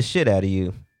scare the shit out of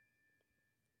you.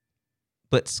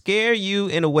 But scare you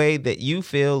in a way that you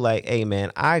feel like, hey,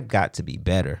 man, I got to be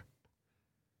better.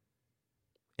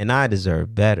 And I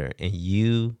deserve better. And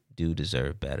you do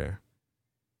deserve better.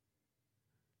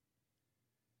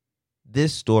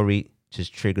 This story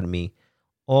just triggered me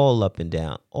all up and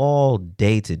down, all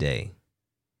day today.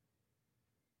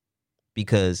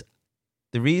 Because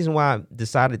the reason why I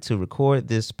decided to record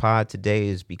this pod today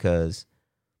is because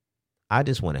I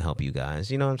just want to help you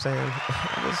guys. You know what I'm saying?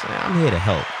 I'm here to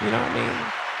help. You know what I mean?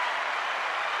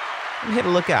 I'm here to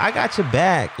look at. I got your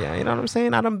back. Yeah, you know what I'm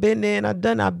saying? I done been there and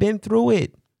I've been through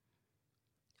it.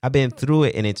 I've been through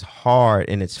it, and it's hard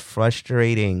and it's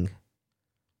frustrating.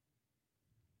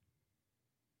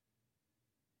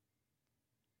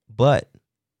 But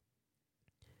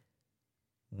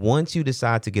once you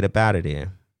decide to get up out of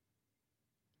there,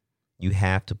 you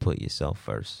have to put yourself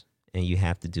first, and you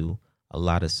have to do a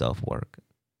lot of self-work.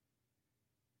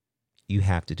 You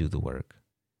have to do the work,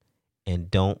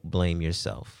 and don't blame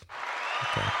yourself.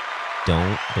 Okay?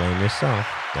 Don't blame yourself.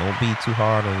 Don't be too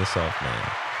hard on yourself,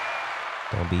 man.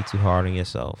 Don't be too hard on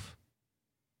yourself.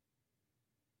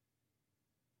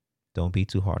 Don't be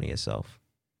too hard on yourself.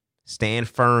 Stand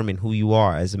firm in who you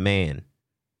are as a man.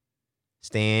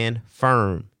 Stand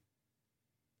firm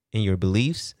in your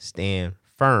beliefs. Stand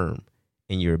firm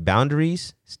in your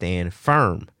boundaries. Stand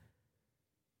firm.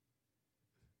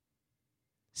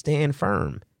 Stand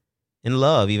firm in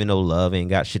love, even though love ain't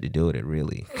got shit to do with it,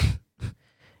 really.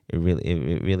 It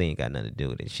really ain't got nothing to do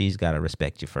with it. She's got to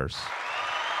respect you first.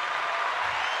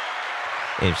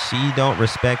 If she don't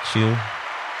respect you,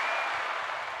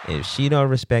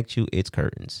 it's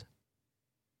curtains.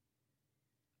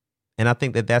 And I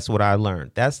think that that's what I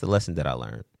learned. That's the lesson that I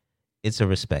learned. It's a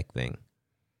respect thing.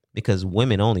 Because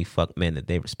women only fuck men that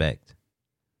they respect.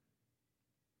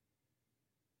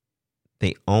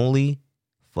 They only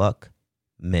fuck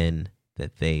men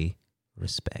that they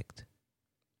respect.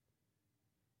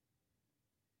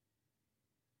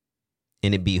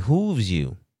 And it behooves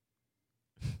you.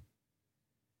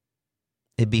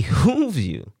 It behooves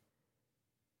you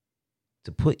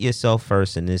to put yourself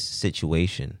first in this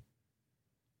situation.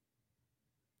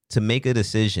 To make a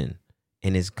decision.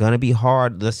 And it's going to be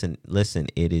hard. Listen,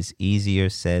 it is easier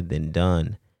said than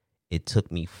done. It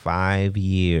took me 5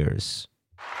 years.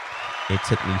 It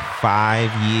took me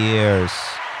 5 years.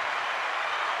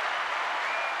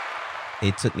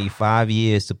 It took me 5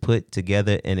 years to put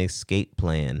together an escape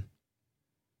plan.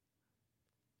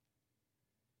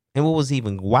 And what was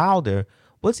even wilder,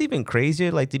 what's even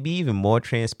crazier, like to be even more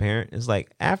transparent, is like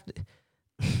after...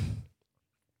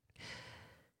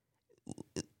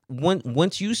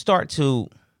 Once you start to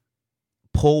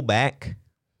pull back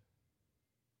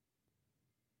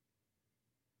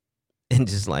and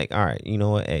just like, all right, you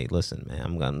know what? Hey, listen, man,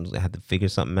 I'm gonna have to figure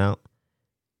something out.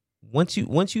 Once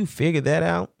you figure that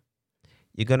out,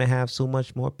 you're gonna have so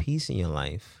much more peace in your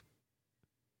life,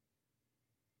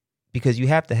 because you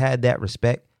have to have that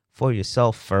respect for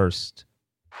yourself first.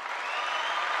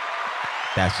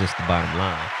 That's just the bottom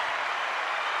line.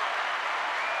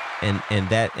 And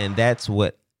that's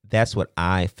what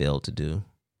I failed to do.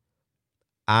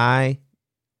 I,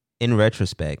 in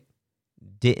retrospect,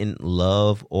 didn't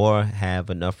love or have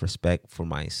enough respect for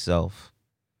myself.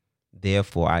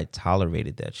 Therefore, I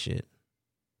tolerated that shit.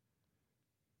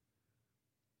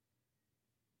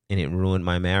 And it ruined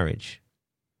my marriage.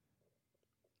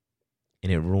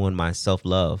 And it ruined my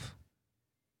self-love.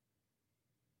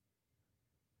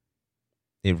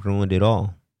 It ruined it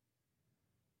all.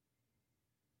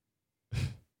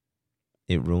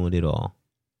 It ruined it all.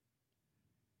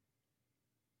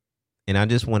 And I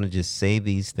just want to just say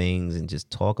these things and just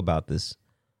talk about this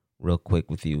real quick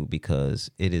with you, because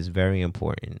it is very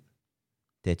important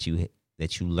that you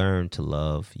learn to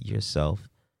love yourself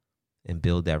and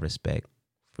build that respect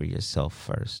for yourself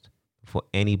first before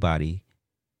anybody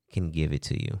can give it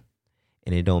to you.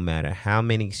 And it don't matter how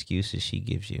many excuses she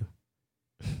gives you,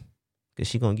 because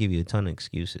she's going to give you a ton of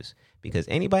excuses. Because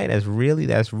anybody that's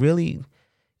really,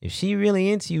 if she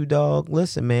really into you, dog,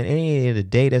 listen, man, any the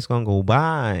day that's going to go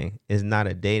by is not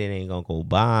a day that ain't going to go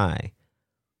by.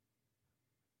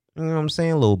 You know what I'm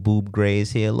saying? A little boob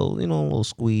graze here, a little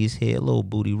squeeze here, a little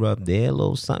booty rub there, a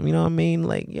little something, you know what I mean?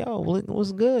 Like, yo,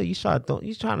 what's good? You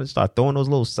trying to start throwing those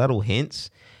little subtle hints.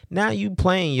 Now you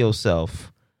playing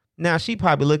yourself. Now she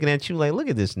probably looking at you like, look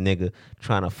at this nigga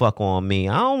trying to fuck on me.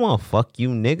 I don't want to fuck you,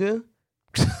 nigga.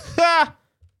 Period!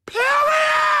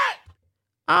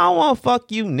 I don't want to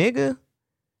fuck you, nigga.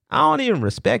 I don't even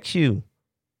respect you.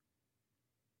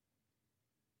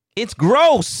 It's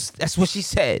gross. That's what she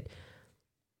said.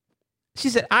 She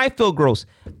said, I feel gross.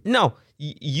 No,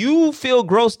 you feel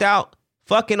grossed out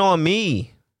fucking on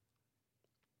me.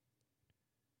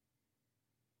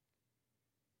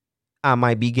 I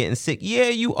might be getting sick. Yeah,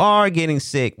 you are getting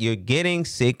sick. You're getting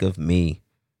sick of me.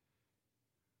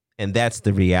 And that's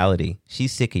the reality.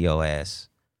 She's sick of your ass.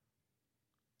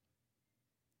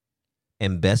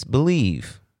 And best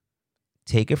believe,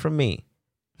 take it from me,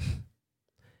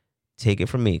 take it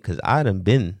from me, because I done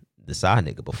been the side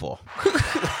nigga before.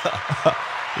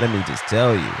 Let me just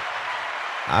tell you,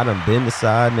 I done been the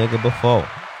side nigga before,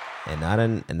 and I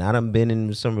done been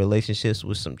in some relationships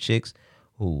with some chicks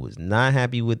who was not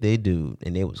happy with their dude,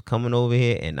 and they was coming over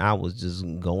here, and I was just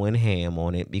going ham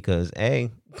on it because,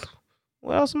 hey,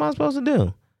 what else am I supposed to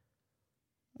do?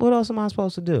 What else am I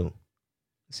supposed to do?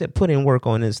 Except put in work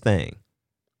on this thing,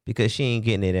 because she ain't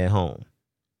getting it at home.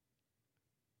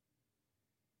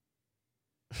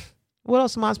 What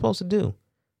else am I supposed to do?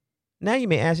 Now you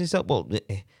may ask yourself, well,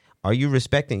 are you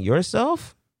respecting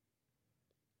yourself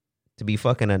to be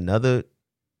fucking another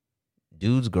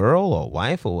dude's girl or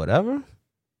wife or whatever?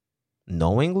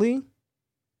 Knowingly?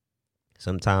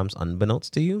 Sometimes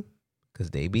unbeknownst to you?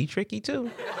 Because they be tricky too.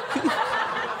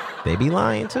 They be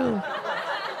lying too.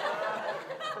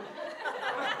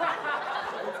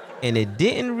 And it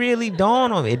didn't really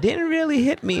dawn on me. It didn't really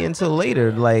hit me until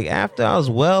later. Like, after I was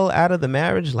well out of the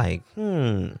marriage, like,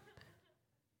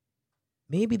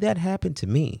 maybe that happened to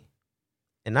me.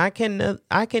 And I can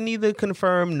neither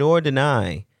confirm nor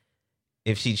deny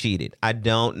if she cheated. I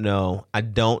don't know.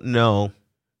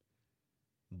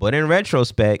 But in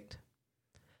retrospect,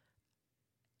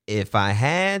 if I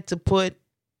had to put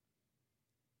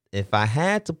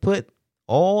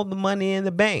all the money in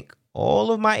the bank,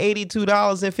 all of my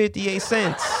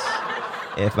 $82.58,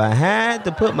 if I had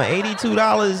to put my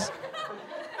 $82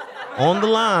 on the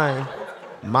line,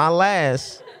 my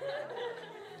last,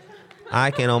 I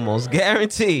can almost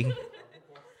guarantee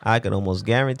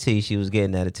she was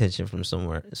getting that attention from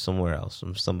somewhere else,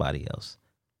 from somebody else.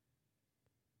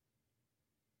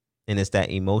 And it's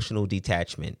that emotional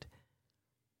detachment.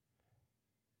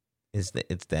 It's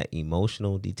that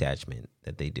emotional detachment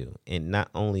that they do. And not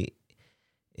only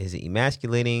is it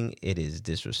emasculating, it is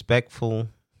disrespectful,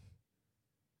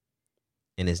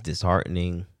 and it's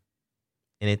disheartening,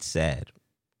 and it's sad,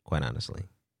 quite honestly.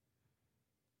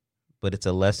 But it's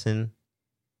a lesson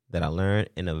that I learned,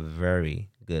 and a very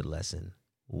good lesson.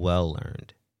 Well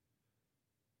learned.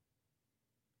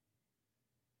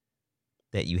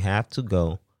 That you have to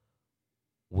go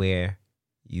where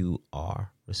you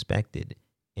are respected,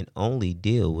 and only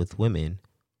deal with women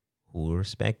who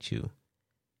respect you.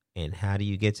 And how do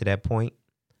you get to that point?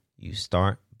 You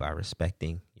start by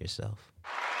respecting yourself.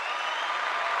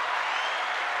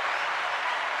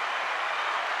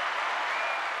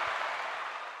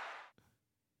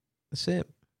 That's it.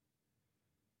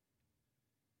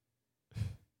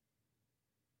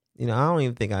 I don't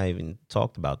even think I even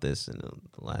talked about this in the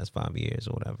last 5 years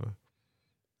or whatever.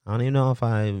 I don't even know if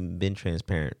I've been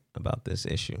transparent about this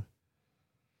issue.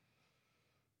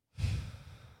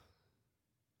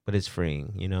 But it's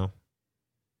freeing, and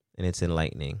it's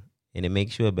enlightening, and it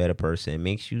makes you a better person. It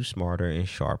makes you smarter and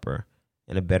sharper,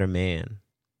 and a better man,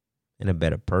 and a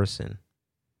better person,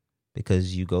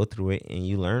 because you go through it and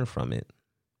you learn from it.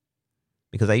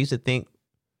 Because I used to think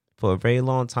for a very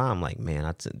long time, like,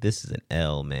 man, this is an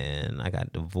L, man. I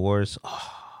got divorced.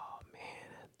 Oh,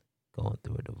 man, going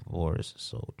through a divorce is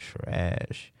so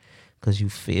trash, because you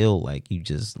feel like it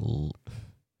just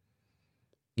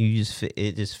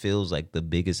feels like the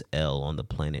biggest L on the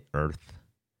planet Earth.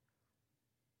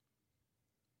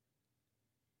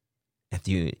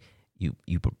 After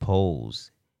you propose,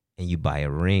 and you buy a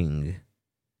ring,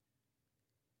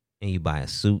 and you buy a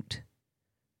suit,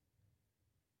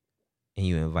 and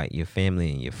you invite your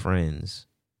family and your friends,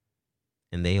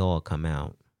 and they all come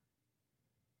out,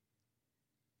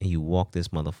 and you walk this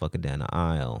motherfucker down the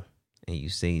aisle, and you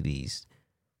say these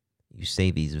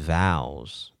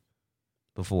vows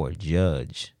before a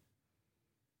judge,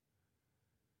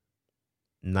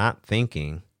 not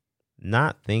thinking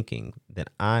that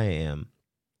I am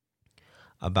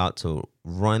about to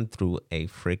run through a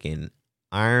freaking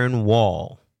iron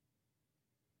wall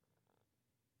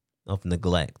of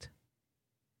neglect.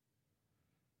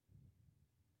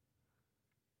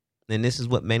 And this is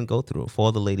what men go through. For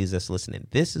all the ladies that's listening,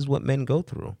 this is what men go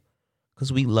through,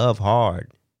 because we love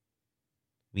hard.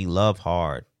 We love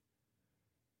hard.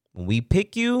 When we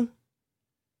pick you,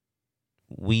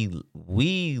 we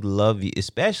love you,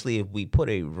 especially if we put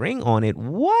a ring on it.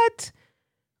 What?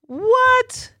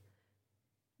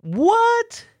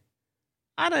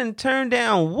 I done turned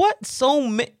down what? So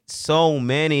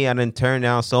many. I done turned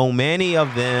down so many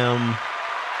of them.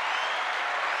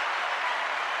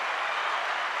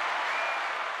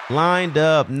 Lined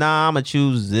up. Nah, I'm going to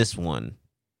choose this one.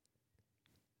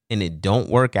 And it don't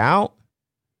work out.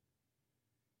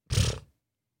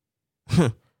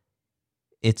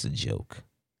 It's a joke.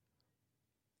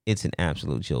 It's an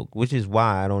absolute joke, which is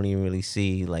why I don't even really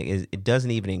see, like, it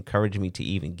doesn't even encourage me to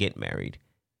even get married.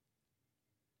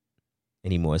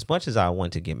 anymore. As much as I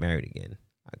want to get married again,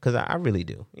 because I really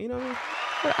do. You know what I mean?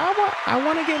 But I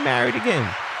want to get married again.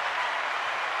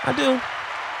 I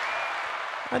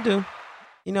do.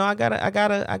 You know, I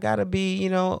gotta be, you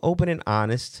know, open and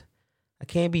honest. I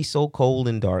can't be so cold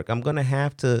and dark. I'm gonna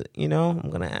have to, you know,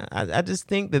 I just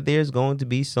think that there's going to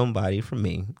be somebody for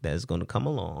me that's gonna come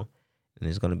along, and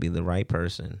it's gonna be the right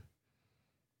person,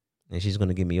 and she's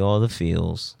gonna give me all the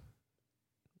feels,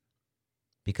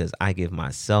 because I give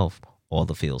myself all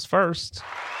the feels first.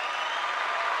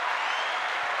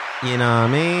 You know what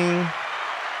I mean?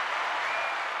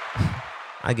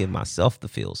 I give myself the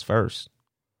feels first.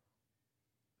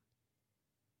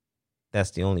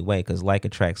 That's the only way, because like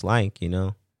attracts like, you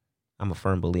know. I'm a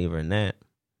firm believer in that.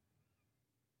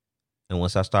 And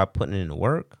once I start putting in the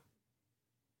work,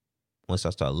 once I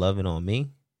start loving on me,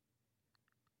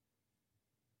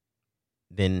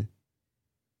 then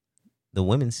the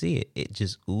women see it. It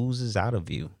just oozes out of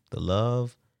you. The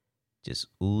love just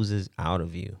oozes out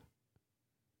of you.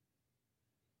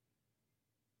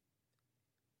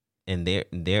 And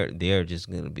they're just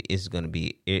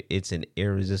it's an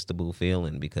irresistible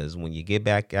feeling, because when you get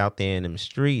back out there in them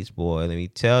streets, boy, let me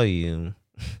tell you,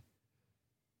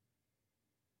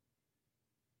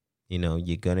 you know,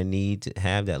 you're gonna need to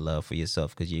have that love for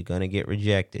yourself, because you're gonna get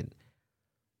rejected.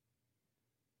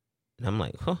 And I'm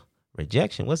like,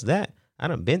 rejection? What's that? I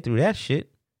done been through that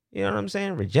shit. You know what I'm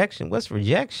saying? Rejection. What's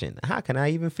rejection? How can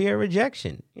I even fear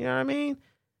rejection? You know what I mean?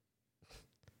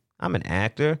 I'm an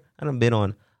actor. I done been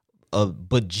on a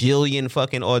bajillion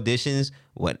fucking auditions.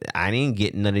 What? I didn't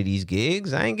get none of these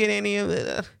gigs. I ain't get any of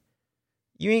it.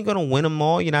 You ain't gonna win them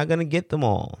all. You're not gonna get them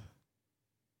all.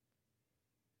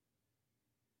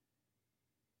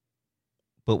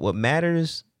 But what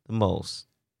matters the most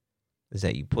is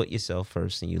that you put yourself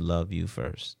first and you love you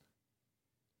first,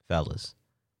 fellas.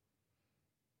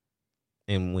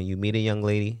 And when you meet a young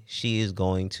lady, she is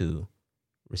going to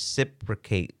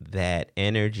reciprocate that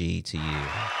energy to you.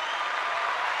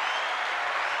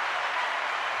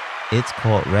 It's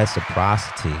called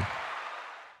reciprocity.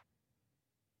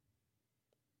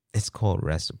 It's called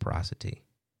reciprocity.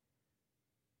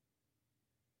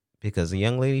 Because the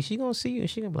young lady, she gonna see you and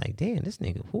she gonna be like, damn, this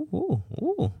nigga,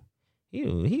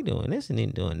 he doing this and he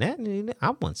doing that. And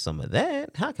I want some of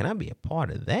that. How can I be a part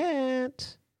of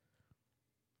that?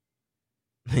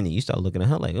 And then you start looking at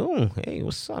her like, oh, hey,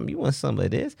 what's up? You want some of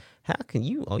this? How can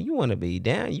you? Oh, you want to be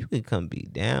down? You could come be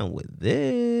down with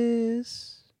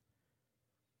this.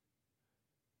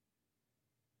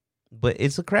 But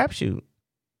it's a crapshoot.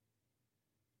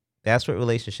 That's what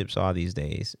relationships are these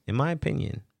days, in my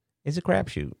opinion. It's a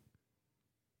crapshoot.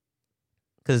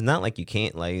 Because it's not like you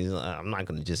can't, like, I'm not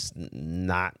going to just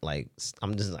not, like,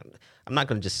 I'm not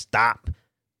going to just stop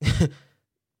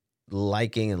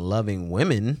liking and loving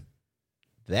women.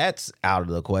 That's out of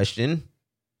the question.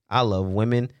 I love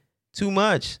women too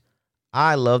much.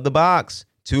 I love the box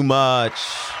too much.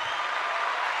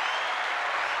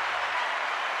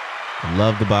 I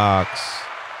love the box.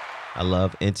 I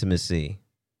love intimacy.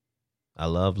 I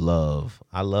love love.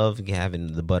 I love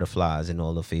having the butterflies in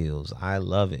all the fields. I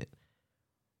love it.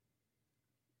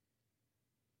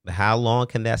 But how long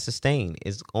can that sustain?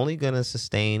 It's only going to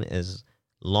sustain as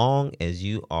long as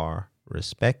you are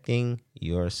respecting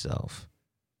yourself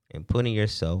and putting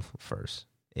yourself first.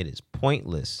 It is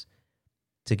pointless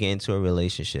to get into a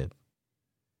relationship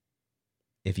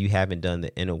if you haven't done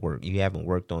the inner work. You haven't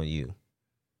worked on you.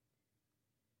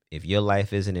 If your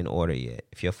life isn't in order yet,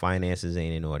 if your finances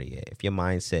ain't in order yet, if your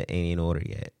mindset ain't in order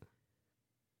yet,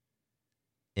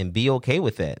 and be okay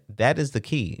with that. That is the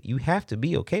key. You have to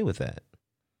be okay with that.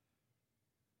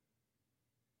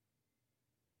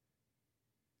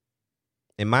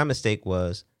 And my mistake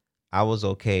was I was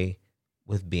okay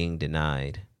with being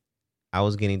denied. I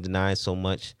was getting denied so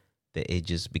much that it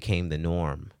just became the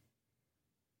norm.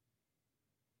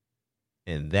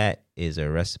 And that is a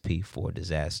recipe for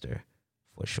disaster,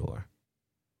 for sure.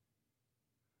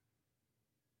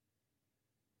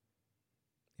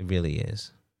 It really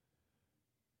is.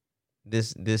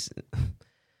 This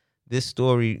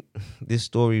story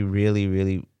really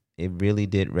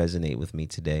did resonate with me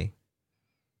today.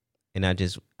 And I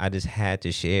just had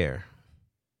to share.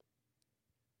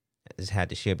 I just had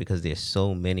to share because there's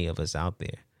so many of us out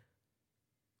there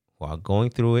who are going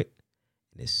through it.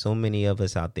 And there's so many of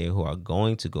us out there who are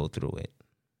going to go through it.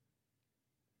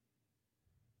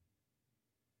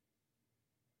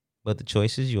 But the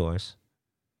choice is yours.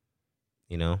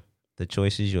 You know, the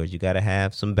choice is yours. You got to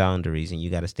have some boundaries and you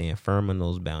got to stand firm on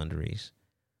those boundaries.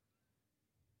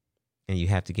 And you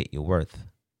have to get your worth.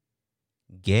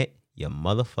 Get your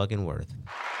motherfucking worth.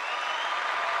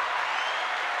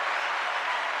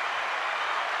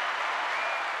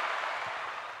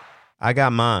 I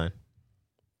got mine.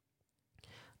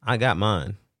 I got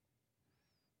mine.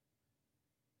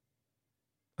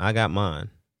 I got mine.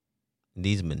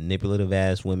 These manipulative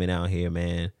ass women out here,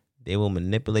 man, they will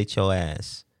manipulate your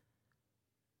ass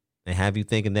and have you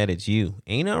thinking that it's you.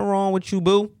 Ain't nothing wrong with you,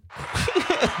 boo.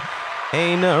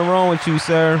 Ain't nothing wrong with you,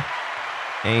 sir.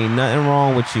 Ain't nothing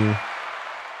wrong with you.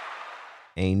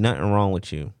 Ain't nothing wrong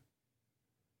with you.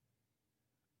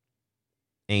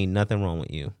 Ain't nothing wrong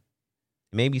with you.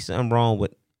 Maybe something wrong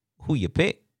with who you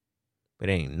pick, but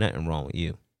ain't nothing wrong with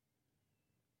you.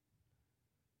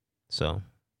 So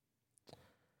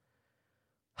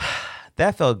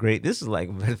that felt great. This is like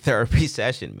a therapy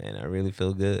session, man. I really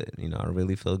feel good. I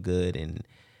really feel good. And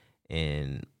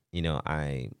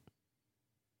I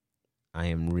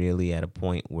am really at a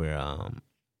point where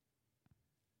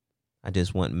I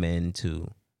just want men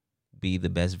to be the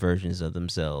best versions of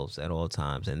themselves at all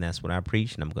times. And that's what I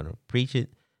preach. And I'm going to preach it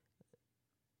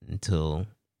until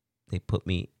they put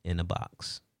me in a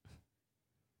box.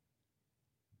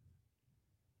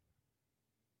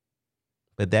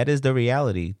 But that is the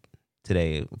reality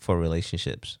today for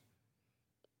relationships.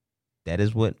 That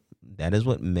is what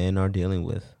men are dealing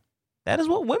with. That is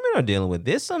what women are dealing with.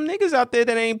 There's some niggas out there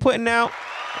that ain't putting out.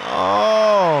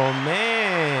 Oh,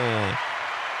 man.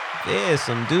 There's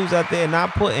some dudes out there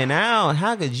not putting out.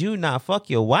 How could you not fuck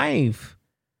your wife?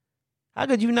 How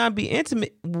could you not be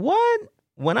intimate? What?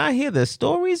 When I hear the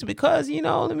stories, because,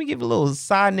 let me give a little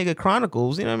side nigga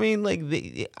chronicles. You know what I mean? Like,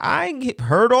 I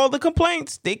heard all the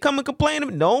complaints. They come and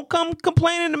complain. Don't come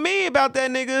complaining to me about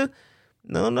that nigga.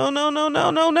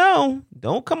 No.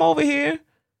 Don't come over here.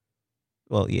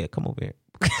 Well, yeah, come over here.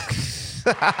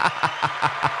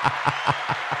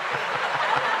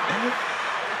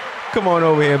 Come on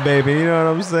over here, baby. You know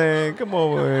what I'm saying? Come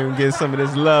over here and get some of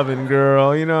this loving,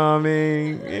 girl. You know what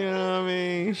I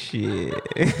mean?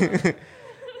 Shit.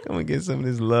 Come and get some of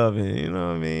this loving. You know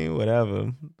what I mean?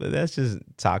 Whatever. But that's just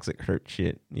toxic hurt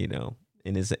shit, And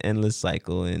it's an endless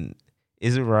cycle. And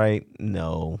is it right?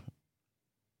 No.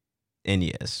 And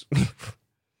yes.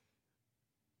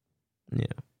 Yeah.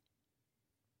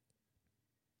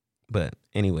 But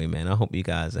anyway, man, I hope you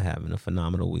guys are having a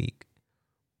phenomenal week.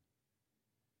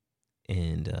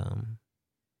 And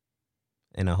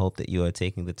I hope that you are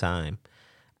taking the time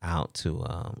out to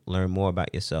learn more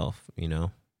about yourself,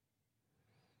 Because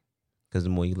the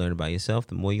more you learn about yourself,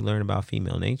 the more you learn about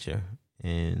female nature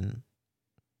and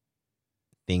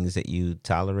things that you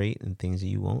tolerate and things that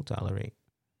you won't tolerate.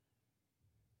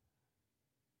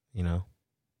 And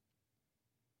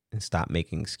stop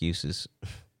making excuses.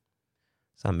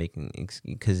 Stop making,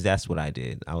 because that's what I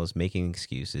did. I was making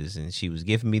excuses, and she was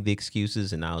giving me the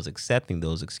excuses, and I was accepting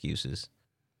those excuses.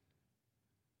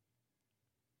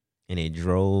 And it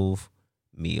drove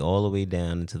me all the way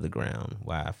down into the ground,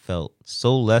 where I felt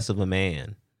so less of a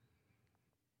man.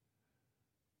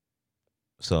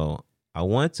 So I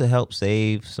want to help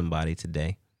save somebody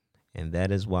today, and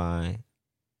that is why,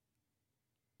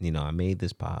 I made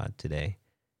this pod today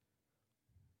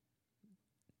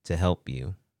to help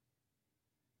you.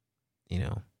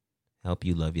 Help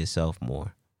you love yourself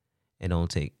more. And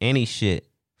don't take any shit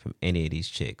from any of these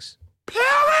chicks. Period!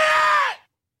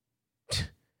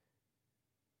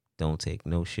 Don't take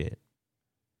no shit.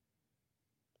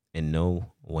 And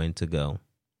know when to go.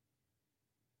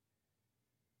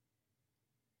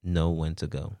 Know when to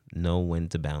go. Know when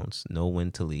to bounce. Know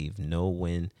when to leave. Know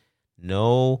when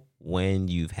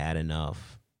you've had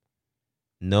enough.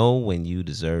 Know when you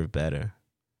deserve better.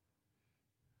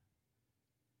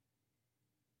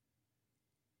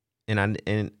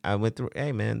 And I went through,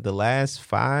 hey man, the last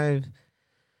 5,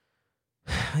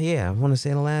 I want to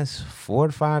say the last 4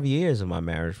 to 5 years of my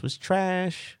marriage was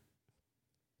trash.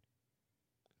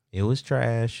 It was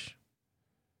trash.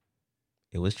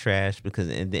 It was trash because,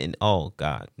 and then, oh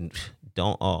God,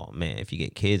 if you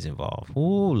get kids involved,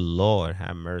 oh Lord,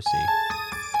 have mercy.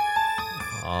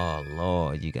 Oh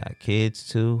Lord, you got kids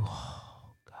too.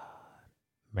 Oh God,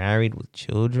 married with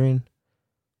children.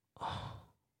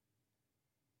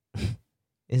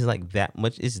 It's like that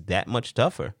much. It's that much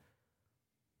tougher.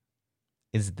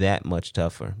 It's that much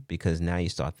tougher because now you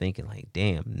start thinking like,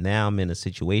 damn, now I'm in a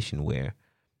situation where,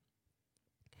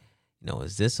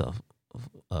 is this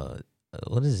what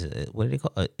is it? What do they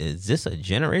call it? Is this a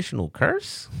generational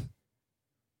curse?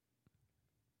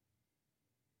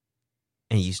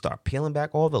 And you start peeling back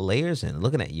all the layers and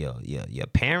looking at your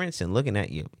parents and looking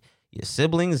at your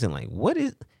siblings and like,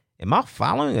 am I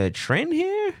following a trend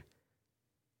here?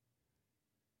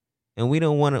 And we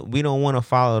don't want to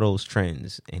follow those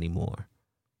trends anymore.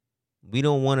 We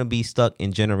don't want to be stuck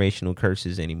in generational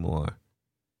curses anymore.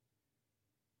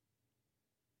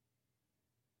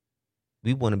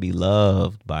 We want to be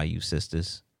loved by you,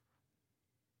 sisters.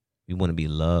 We want to be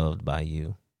loved by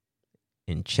you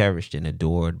and cherished and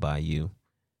adored by you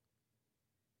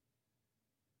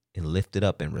and lifted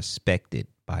up and respected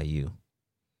by you.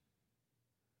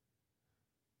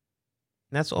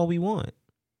 And that's all we want.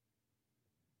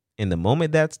 And the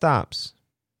moment that stops,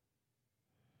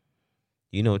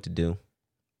 you know what to do.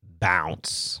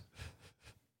 Bounce.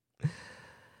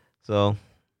 So,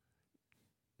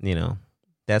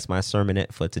 that's my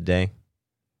sermonette for today.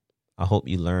 I hope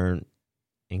you learn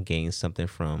and gain something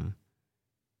from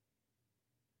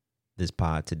this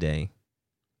pod today.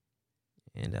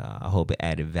 And I hope it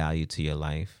added value to your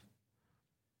life.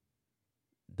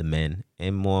 The men,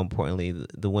 and more importantly,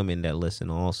 the women that listen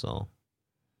also.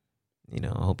 I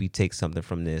hope you take something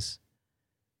from this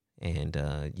and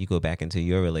you go back into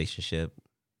your relationship,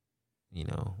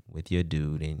 with your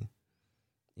dude. And,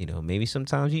 maybe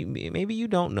sometimes maybe you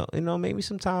don't know, maybe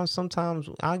sometimes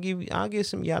I'll give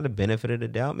some of y'all the benefit of the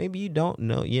doubt. Maybe you don't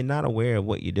know, you're not aware of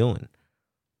what you're doing.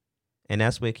 And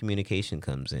that's where communication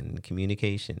comes in.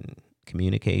 Communication.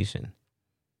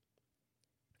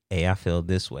 Hey, I feel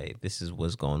this way. This is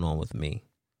what's going on with me.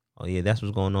 Oh yeah, that's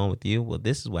what's going on with you. Well,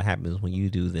 this is what happens when you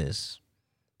do this.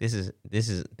 This is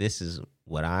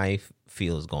what I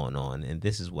feel is going on, and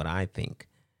this is what I think.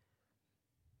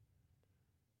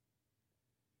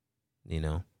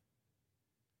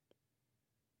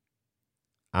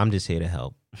 I'm just here to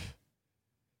help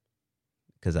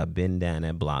because I've been down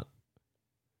that block,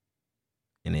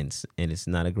 and it's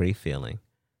not a great feeling.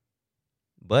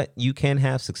 But you can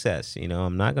have success.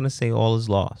 I'm not going to say all is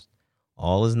lost.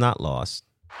 All is not lost.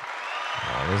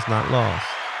 All is not lost.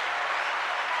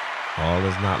 All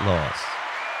is not lost.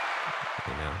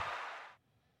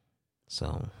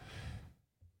 So,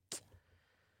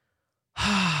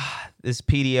 this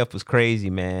PDF was crazy,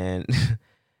 man.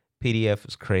 PDF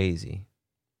was crazy.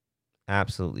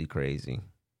 Absolutely crazy.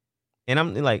 And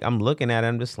I'm looking at it,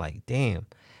 I'm just like, damn.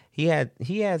 He had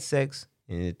sex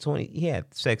he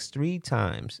had sex 3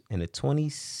 times in a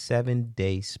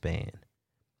 27-day span.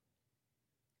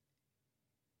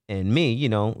 And me,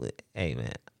 hey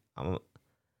man,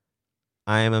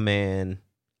 I am a man,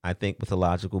 I think with a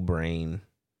logical brain,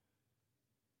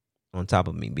 on top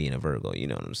of me being a Virgo, you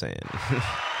know what I'm saying?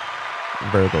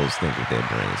 Virgos think with their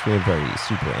brains. We're very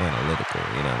super analytical,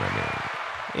 you know what I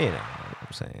mean? You know what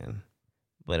I'm saying?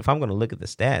 But if I'm going to look at the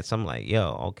stats, I'm like,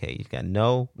 yo, okay, you got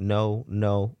no,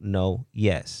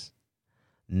 yes.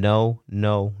 No,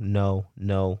 yes.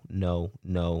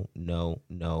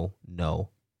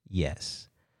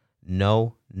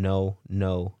 No,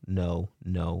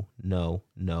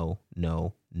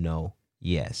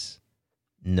 yes.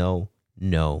 No.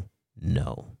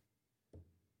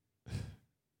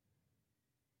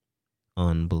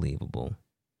 Unbelievable.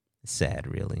 Sad,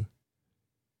 really.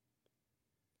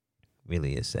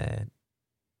 Really is sad.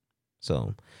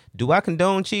 So, do I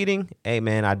condone cheating? Hey,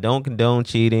 man, I don't condone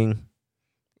cheating.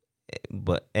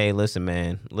 But, hey, listen,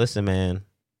 man. Hey.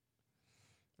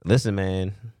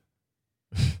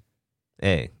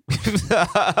 I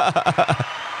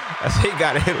say you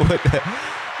gotta hit him with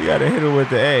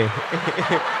the A.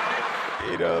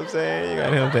 You know what I'm saying? You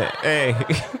gotta hit him with the A.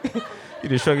 You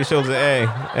just shrug your shoulders, hey.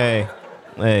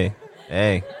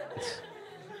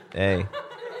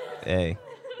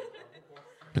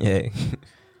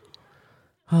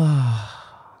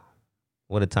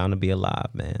 What a time to be alive,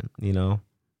 man.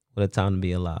 What a time to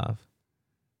be alive.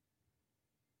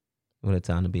 What a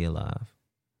time to be alive.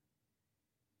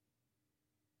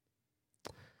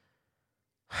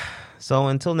 So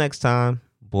until next time,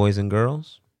 boys and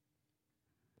girls,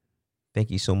 thank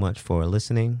you so much for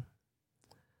listening.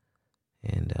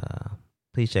 And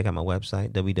please check out my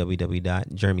website,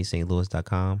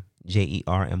 www.jeremysaintlouis.com,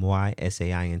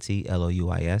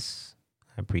 JermySaintLouis.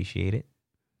 I appreciate it.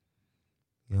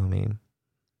 You know what I mean?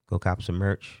 Go cop some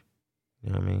merch.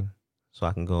 You know what I mean? So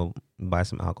I can go buy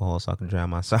some alcohol so I can drown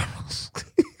my sorrows.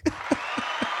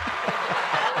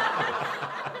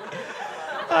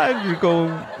 I just go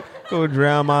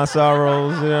drown my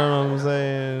sorrows. You know what I'm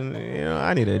saying?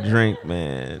 I need a drink,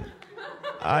 man.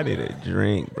 I need a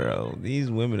drink, bro.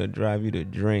 These women will drive you to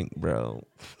drink, bro.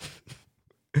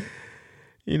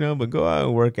 But go out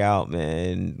and work out,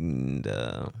 man.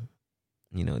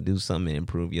 And, do something to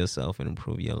improve yourself and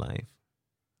improve your life.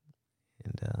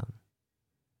 And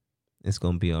it's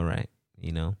going to be all right,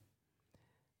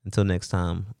 Until next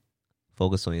time,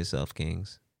 focus on yourself,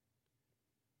 kings.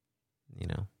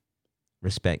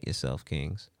 Respect yourself,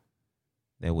 kings.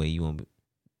 That way you won't,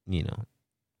 you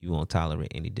won't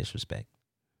tolerate any disrespect.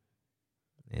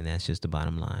 And that's just the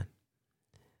bottom line.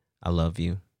 I love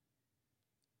you.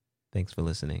 Thanks for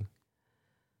listening.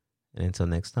 And until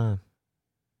next time,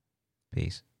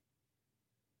 peace.